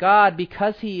is that God,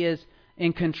 because He is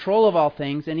in control of all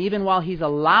things, and even while He's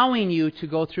allowing you to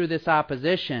go through this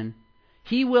opposition,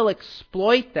 He will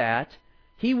exploit that.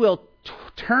 He will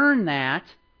turn that,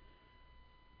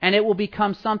 and it will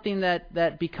become something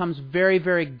that becomes very,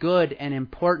 very good and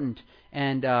important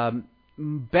and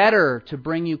better to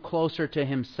bring you closer to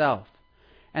Himself.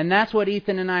 And that's what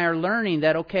Ethan and I are learning,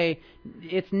 that, okay,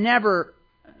 it's never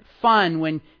fun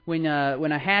when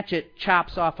a hatchet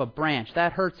chops off a branch.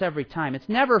 That hurts every time. It's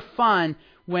never fun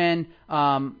when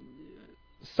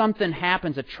something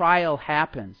happens, a trial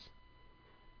happens.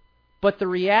 But the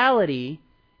reality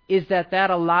is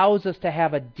that allows us to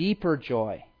have a deeper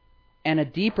joy and a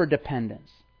deeper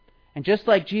dependence. And just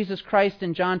like Jesus Christ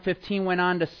in John 15 went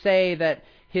on to say that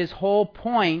his whole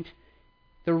point,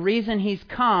 the reason he's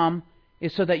come,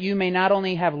 is so that you may not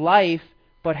only have life,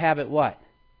 but have it what?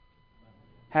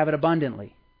 Have it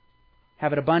abundantly.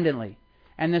 Have it abundantly.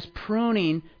 And this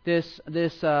pruning, this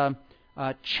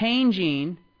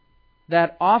changing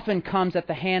that often comes at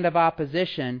the hand of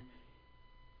opposition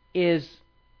is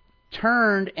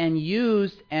turned and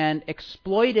used and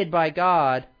exploited by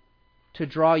God to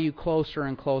draw you closer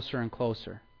and closer and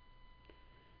closer.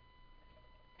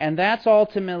 And that's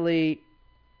ultimately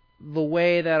the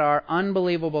way that our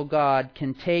unbelievable God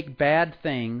can take bad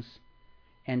things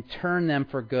and turn them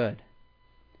for good.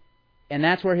 And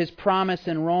that's where his promise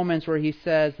in Romans, where he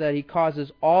says that he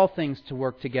causes all things to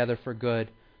work together for good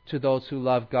to those who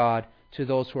love God, to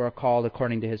those who are called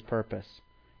according to his purpose.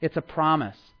 It's a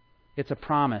promise. It's a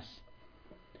promise.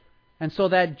 And so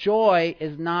that joy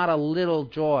is not a little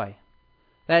joy.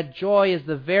 That joy is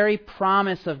the very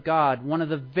promise of God. One of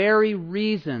the very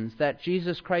reasons that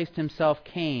Jesus Christ himself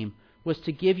came was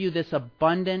to give you this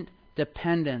abundant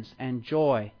dependence and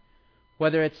joy.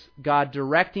 Whether it's God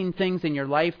directing things in your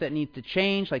life that need to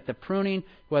change, like the pruning,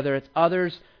 whether it's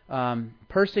others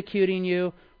persecuting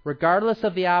you, regardless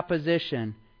of the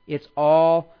opposition, it's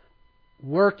all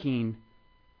working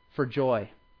for joy.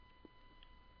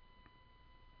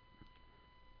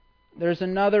 There's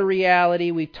another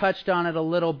reality, we touched on it a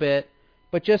little bit,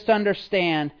 but just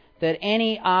understand that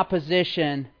any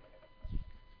opposition,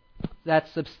 that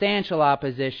substantial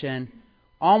opposition,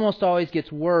 almost always gets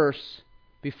worse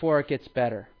before it gets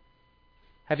better.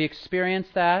 Have you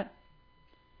experienced that?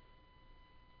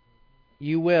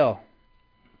 You will.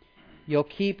 You'll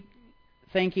keep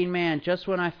thinking, man, just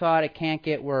when I thought it can't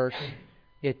get worse,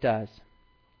 it does.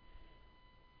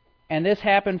 And this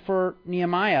happened for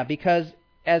Nehemiah, because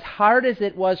as hard as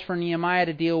it was for Nehemiah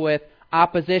to deal with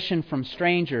opposition from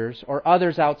strangers or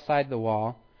others outside the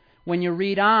wall, when you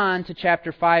read on to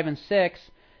chapter 5 and 6,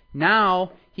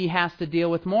 now he has to deal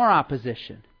with more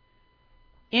opposition.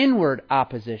 Inward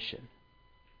opposition.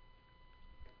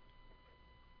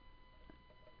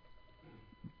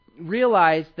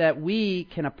 Realize that we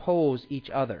can oppose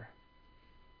each other.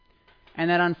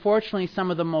 And that unfortunately some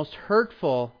of the most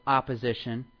hurtful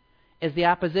opposition is the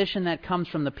opposition that comes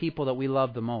from the people that we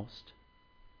love the most.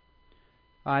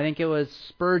 I think it was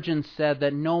Spurgeon said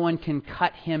that no one can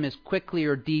cut him as quickly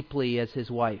or deeply as his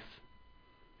wife.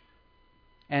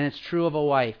 And it's true of a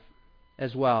wife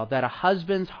as well, that a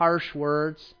husband's harsh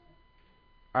words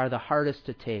are the hardest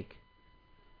to take.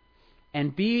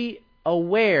 And be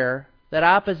aware that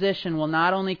opposition will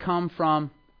not only come from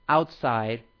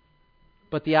outside,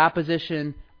 but the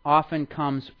opposition often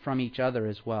comes from each other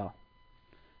as well.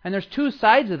 And there's two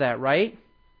sides of that, right?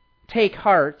 Take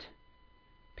heart,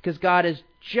 because God is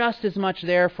just as much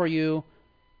there for you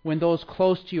when those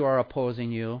close to you are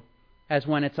opposing you as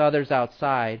when it's others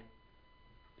outside.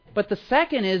 But the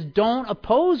second is, don't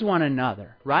oppose one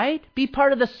another, right? Be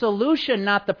part of the solution,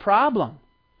 not the problem.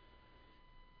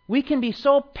 We can be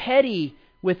so petty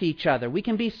with each other. We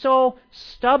can be so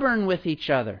stubborn with each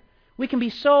other. We can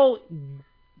be so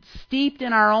steeped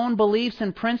in our own beliefs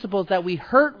and principles that we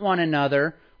hurt one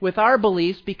another with our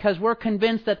beliefs because we're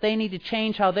convinced that they need to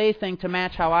change how they think to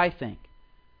match how I think.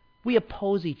 We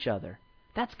oppose each other.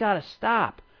 That's got to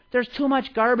stop. There's too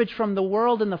much garbage from the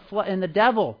world and the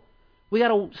devil. We got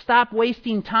to stop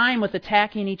wasting time with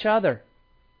attacking each other.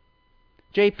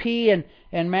 JP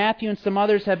and Matthew and some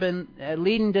others have been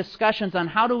leading discussions on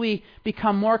how do we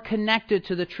become more connected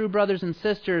to the true brothers and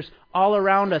sisters all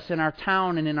around us in our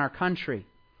town and in our country.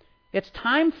 It's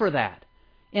time for that.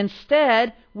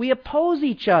 Instead, we oppose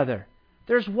each other.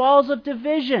 There's walls of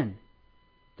division.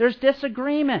 There's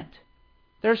disagreement.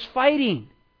 There's fighting.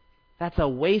 That's a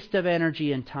waste of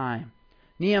energy and time.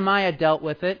 Nehemiah dealt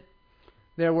with it.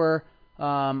 There were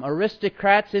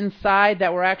aristocrats inside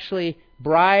that were actually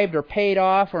bribed or paid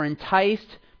off or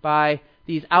enticed by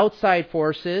these outside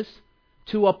forces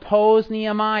to oppose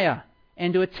Nehemiah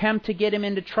and to attempt to get him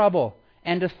into trouble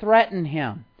and to threaten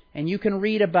him. And you can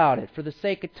read about it. For the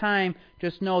sake of time,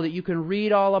 just know that you can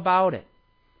read all about it.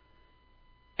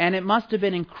 And it must have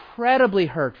been incredibly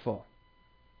hurtful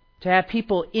to have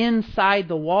people inside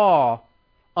the wall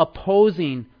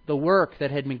opposing the work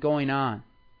that had been going on.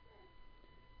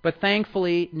 But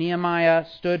thankfully, Nehemiah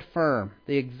stood firm.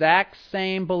 The exact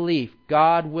same belief.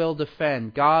 God will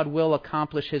defend. God will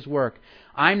accomplish His work.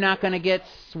 I'm not going to get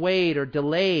swayed or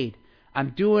delayed.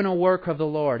 I'm doing a work of the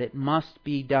Lord. It must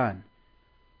be done.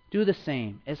 Do the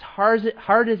same. As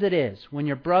hard as it is, when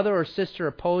your brother or sister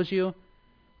oppose you,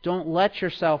 don't let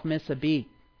yourself miss a beat.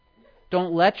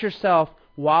 Don't let yourself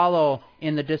wallow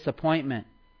in the disappointment.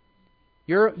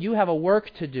 You have a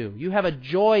work to do. You have a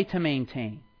joy to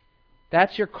maintain.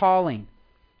 That's your calling.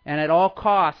 And at all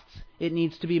costs, it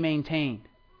needs to be maintained.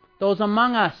 Those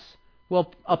among us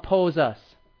will oppose us.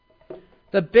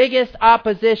 The biggest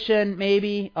opposition,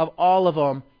 maybe, of all of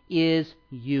them is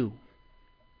you.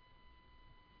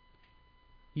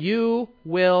 You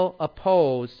will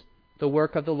oppose the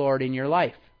work of the Lord in your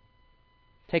life.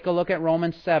 Take a look at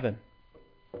Romans 7.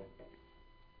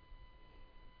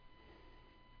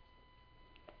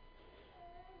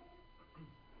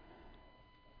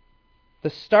 The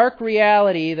stark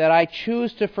reality that I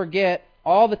choose to forget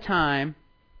all the time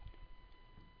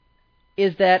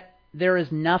is that there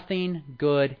is nothing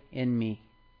good in me.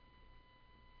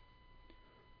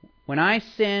 When I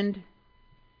sinned,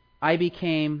 I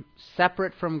became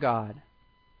separate from God,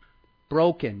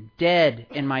 broken, dead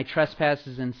in my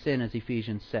trespasses and sin, as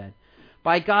Ephesians said.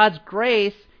 By God's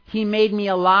grace, He made me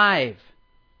alive.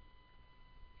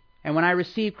 And when I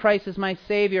received Christ as my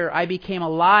Savior, I became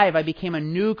alive. I became a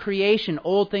new creation.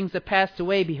 Old things have passed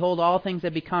away. Behold, all things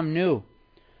have become new.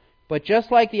 But just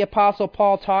like the Apostle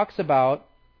Paul talks about,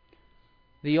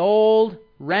 the old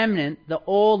remnant, the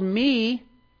old me,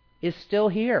 is still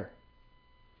here.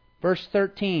 Verse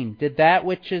 13, did that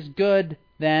which is good,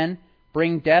 then,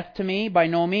 bring death to me? By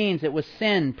no means. It was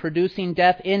sin, producing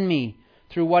death in me,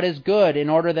 through what is good, in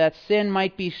order that sin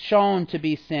might be shown to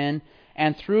be sin,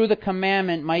 and through the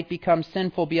commandment might become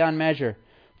sinful beyond measure.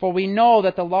 For we know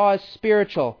that the law is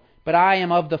spiritual, but I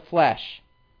am of the flesh,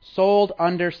 sold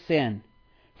under sin.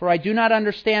 For I do not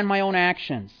understand my own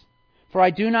actions. For I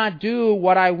do not do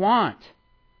what I want,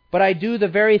 but I do the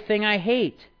very thing I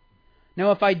hate.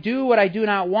 Now if I do what I do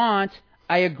not want,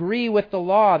 I agree with the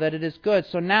law that it is good.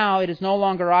 So now it is no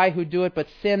longer I who do it, but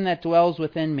sin that dwells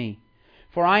within me.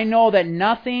 For I know that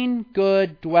nothing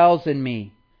good dwells in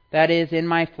me, that is, in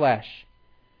my flesh.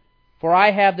 For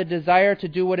I have the desire to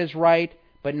do what is right,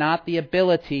 but not the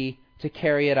ability to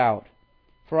carry it out.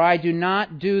 For I do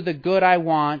not do the good I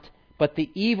want, but the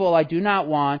evil I do not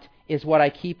want is what I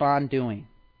keep on doing.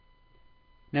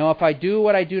 Now if I do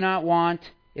what I do not want,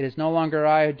 it is no longer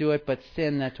I who do it, but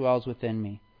sin that dwells within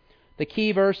me. The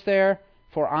key verse there,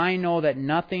 for I know that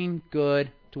nothing good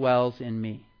dwells in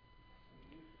me.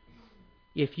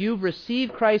 If you've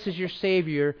received Christ as your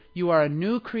Savior, you are a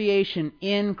new creation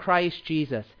in Christ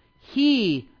Jesus.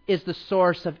 He is the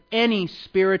source of any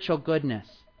spiritual goodness.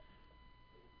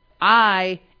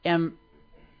 I am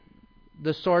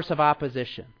the source of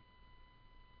opposition.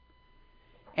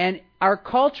 And our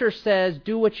culture says,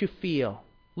 do what you feel.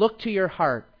 Look to your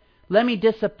heart. Let me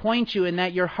disappoint you in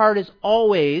that your heart is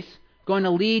always going to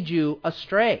lead you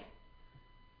astray.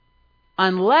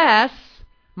 Unless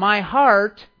my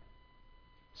heart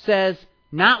says,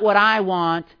 not what I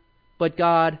want, but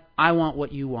God, I want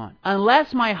what you want.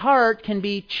 Unless my heart can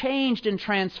be changed and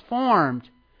transformed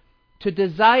to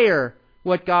desire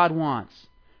what God wants,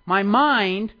 my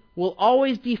mind will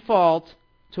always default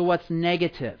to what's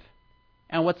negative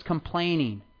and what's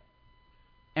complaining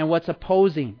and what's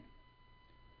opposing.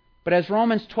 But as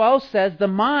Romans 12 says, the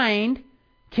mind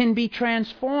can be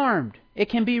transformed. It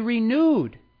can be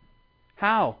renewed.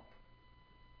 How?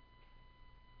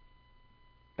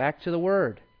 Back to the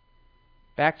Word.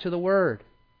 Back to the Word.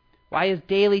 Why is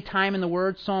daily time in the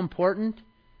Word so important?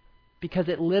 Because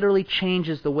it literally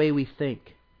changes the way we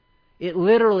think. It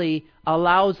literally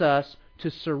allows us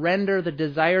to surrender the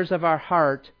desires of our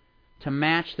heart to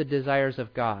match the desires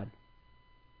of God.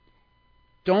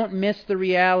 Don't miss the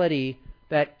reality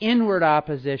that inward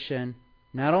opposition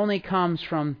not only comes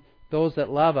from those that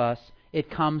love us, it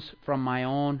comes from my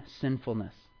own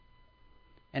sinfulness.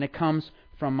 And it comes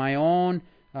from my own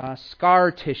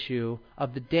scar tissue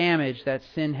of the damage that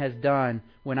sin has done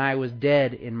when I was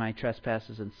dead in my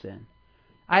trespasses and sin.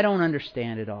 I don't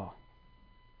understand it all.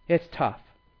 It's tough.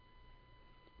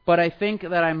 But I think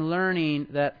that I'm learning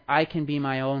that I can be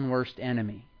my own worst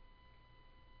enemy.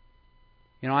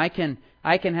 You know, I can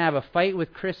have a fight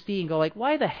with Christy and go like,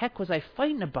 why the heck was I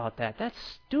fighting about that? That's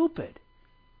stupid.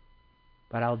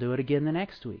 But I'll do it again the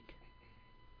next week.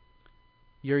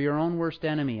 You're your own worst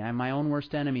enemy. I'm my own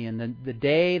worst enemy. And the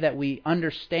day that we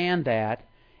understand that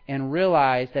and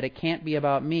realize that it can't be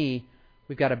about me,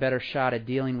 we've got a better shot at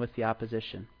dealing with the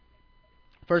opposition.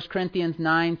 1 Corinthians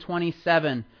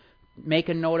 9:27, make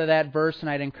a note of that verse, and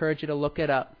I'd encourage you to look it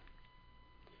up.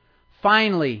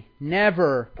 Finally,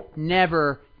 never,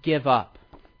 never give up.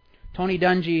 Tony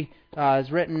Dungy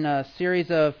has written a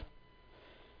series of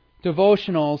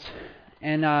devotionals,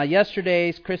 and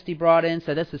yesterday's Christy brought in,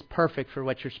 said this is perfect for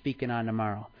what you're speaking on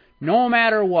tomorrow. No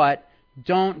matter what,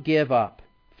 don't give up.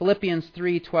 Philippians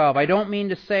 3:12. I don't mean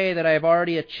to say that I have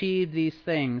already achieved these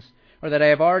things or that I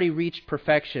have already reached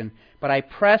perfection, but I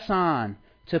press on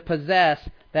to possess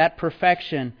that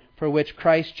perfection for which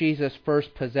Christ Jesus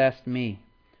first possessed me.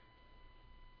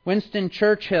 Winston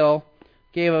Churchill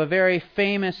gave a very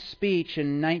famous speech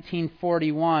in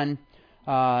 1941,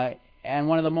 and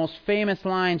one of the most famous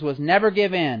lines was, "Never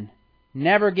give in,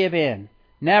 never give in,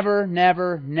 never,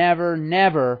 never, never,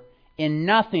 never, in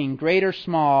nothing great or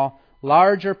small,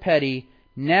 large or petty,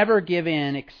 never give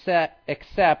in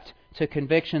except to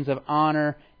convictions of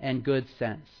honor and good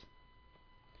sense."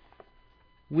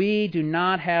 We do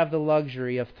not have the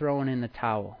luxury of throwing in the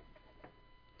towel.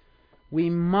 We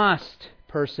must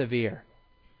persevere.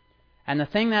 And the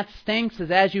thing that stinks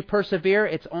is as you persevere,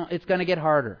 it's going to get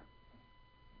harder.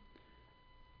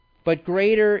 But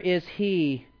greater is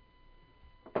He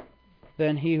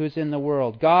than he who's in the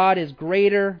world. God is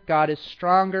greater, God is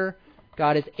stronger,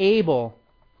 God is able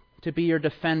to be your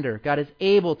defender. God is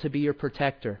able to be your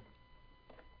protector.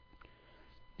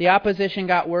 The opposition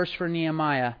got worse for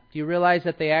Nehemiah. Do you realize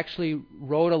that they actually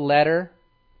wrote a letter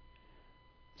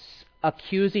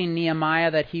accusing Nehemiah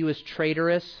that he was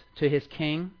traitorous to his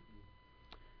king?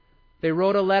 They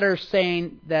wrote a letter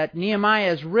saying that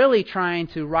Nehemiah is really trying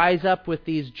to rise up with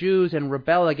these Jews and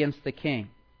rebel against the king.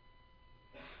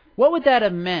 What would that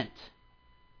have meant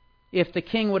if the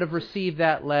king would have received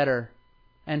that letter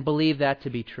and believed that to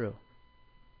be true?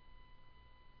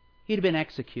 He'd have been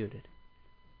executed.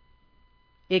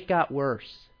 It got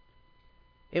worse.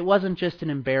 It wasn't just an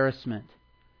embarrassment.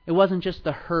 It wasn't just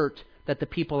the hurt that the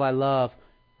people I love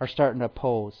are starting to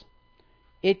oppose.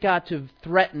 It got to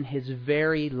threaten his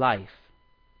very life.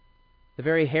 The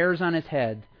very hairs on his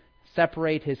head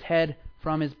separate his head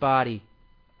from his body.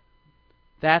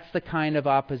 That's the kind of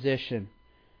opposition.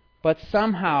 But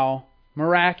somehow,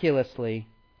 miraculously,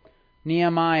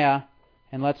 Nehemiah,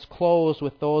 and let's close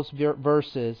with those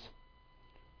verses,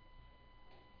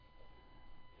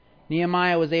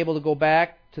 Nehemiah was able to go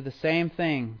back to the same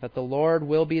thing, that the Lord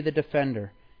will be the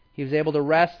defender. He was able to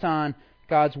rest on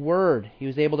God's Word. He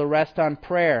was able to rest on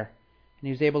prayer. And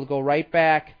he was able to go right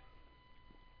back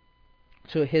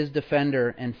to his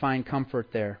defender and find comfort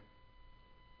there.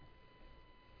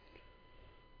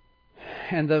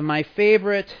 And my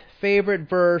favorite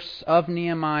verse of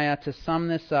Nehemiah to sum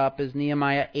this up is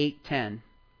Nehemiah 8:10.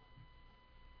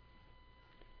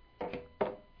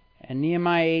 And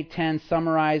Nehemiah 8:10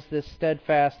 summarized this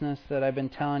steadfastness that I've been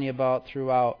telling you about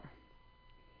throughout.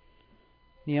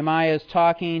 Nehemiah is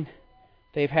talking.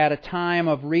 They've had a time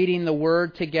of reading the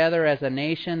Word together as a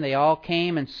nation. They all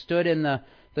came and stood in the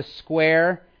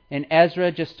square. And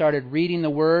Ezra just started reading the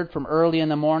Word from early in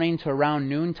the morning to around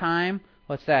noontime.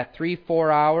 What's that?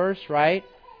 3-4 hours, right?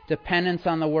 Dependence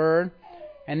on the Word.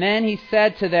 And then he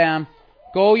said to them,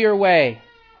 "Go your way.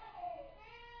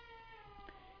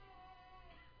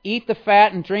 Eat the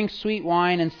fat and drink sweet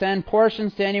wine, and send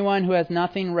portions to anyone who has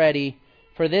nothing ready.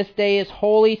 For this day is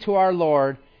holy to our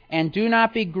Lord, and do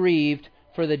not be grieved,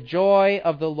 for the joy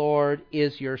of the Lord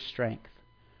is your strength."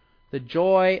 The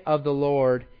joy of the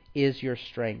Lord is your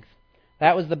strength.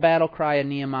 That was the battle cry of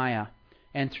Nehemiah.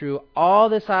 And through all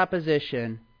this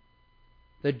opposition,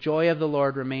 the joy of the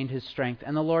Lord remained his strength,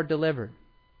 and the Lord delivered.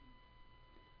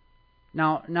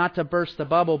 Now, not to burst the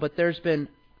bubble, but there's been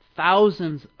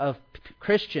thousands of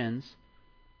Christians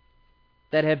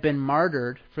that have been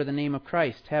martyred for the name of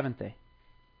Christ, haven't they?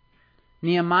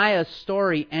 Nehemiah's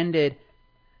story ended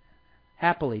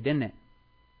happily, didn't it?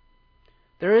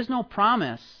 There is no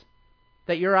promise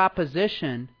that your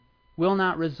opposition will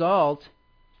not result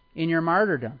in your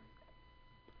martyrdom.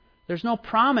 There's no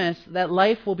promise that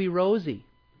life will be rosy.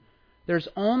 There's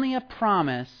only a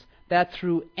promise that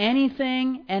through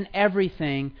anything and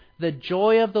everything, the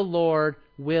joy of the Lord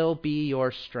will be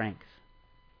your strength.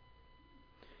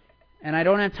 And I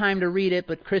don't have time to read it,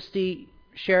 but Christy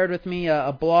shared with me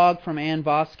a blog from Ann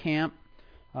Voskamp.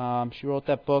 She wrote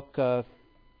that book,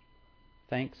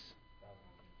 Thanks?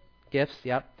 Gifts,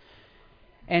 yep.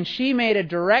 And she made a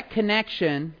direct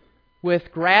connection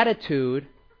with gratitude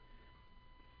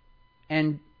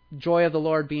and joy of the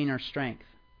Lord being our strength.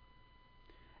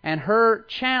 And her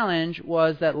challenge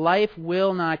was that life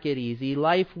will not get easy.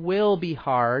 Life will be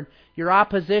hard. Your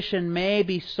opposition may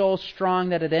be so strong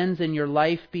that it ends in your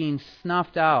life being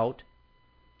snuffed out.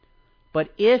 But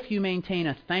if you maintain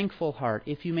a thankful heart,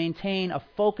 if you maintain a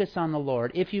focus on the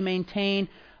Lord, if you maintain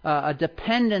a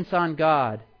dependence on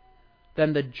God,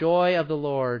 then the joy of the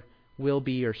Lord will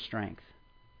be your strength.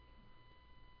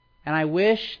 And I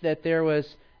wish that there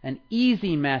was an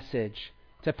easy message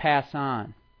to pass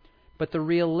on. But the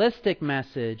realistic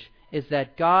message is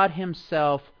that God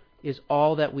Himself is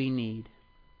all that we need.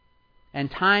 And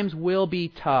times will be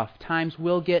tough. Times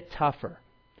will get tougher.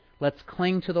 Let's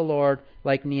cling to the Lord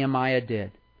like Nehemiah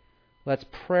did. Let's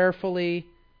prayerfully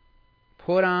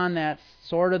put on that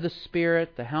sword of the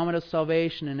Spirit, the helmet of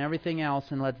salvation, and everything else,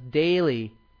 and let's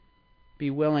daily be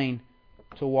willing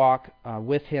to walk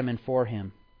with Him and for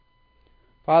Him.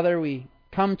 Father, we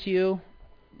come to You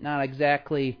not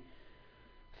exactly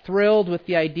thrilled with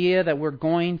the idea that we're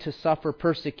going to suffer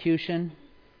persecution.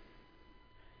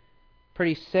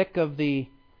 Pretty sick of the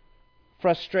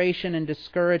frustration and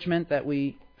discouragement that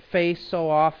we face so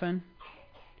often.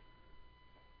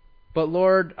 But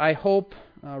Lord, I hope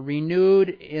renewed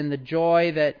in the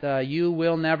joy that You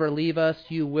will never leave us,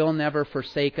 You will never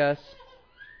forsake us.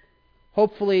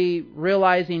 Hopefully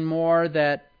realizing more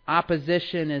that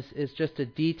opposition is just a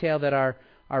detail, that our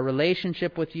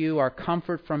relationship with You, our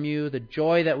comfort from You, the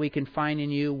joy that we can find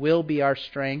in You will be our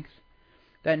strength.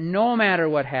 That no matter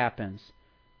what happens,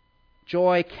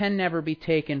 joy can never be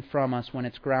taken from us when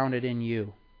it's grounded in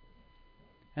You.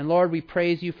 And Lord, we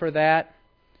praise You for that.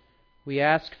 We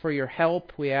ask for Your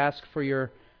help. We ask for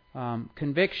Your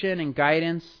conviction and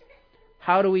guidance.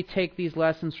 How do we take these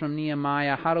lessons from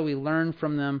Nehemiah? How do we learn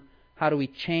from them? How do we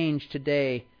change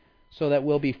today so that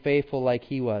we'll be faithful like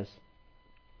he was?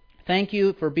 Thank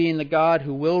You for being the God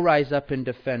who will rise up and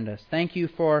defend us. Thank You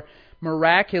for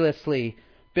miraculously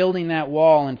building that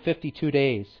wall in 52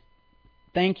 days.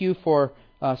 Thank You for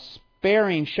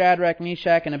sparing Shadrach,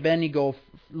 Meshach, and Abednego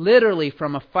literally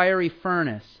from a fiery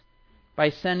furnace by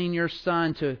sending Your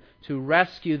Son to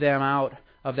rescue them out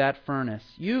of that furnace.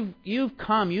 You've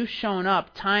come, You've shown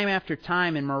up time after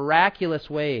time in miraculous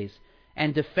ways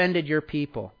and defended Your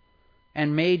people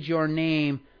and made Your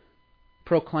name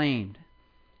proclaimed.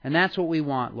 And that's what we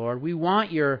want, Lord. We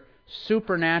want Your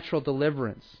supernatural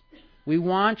deliverance. We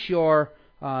want Your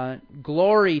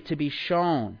glory to be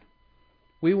shown.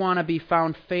 We want to be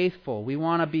found faithful. We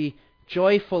want to be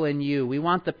joyful in You. We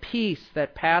want the peace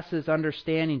that passes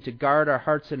understanding to guard our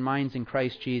hearts and minds in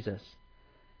Christ Jesus.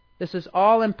 This is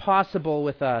all impossible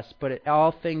with us, but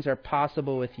all things are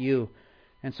possible with You.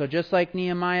 And so just like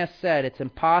Nehemiah said, it's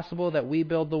impossible that we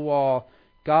build the wall.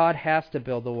 God has to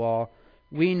build the wall.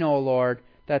 We know, Lord,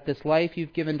 that this life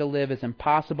You've given to live is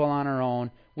impossible on our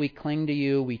own. We cling to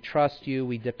You. We trust You.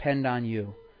 We depend on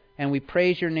You. And we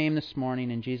praise Your name this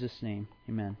morning in Jesus' name.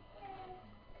 Amen.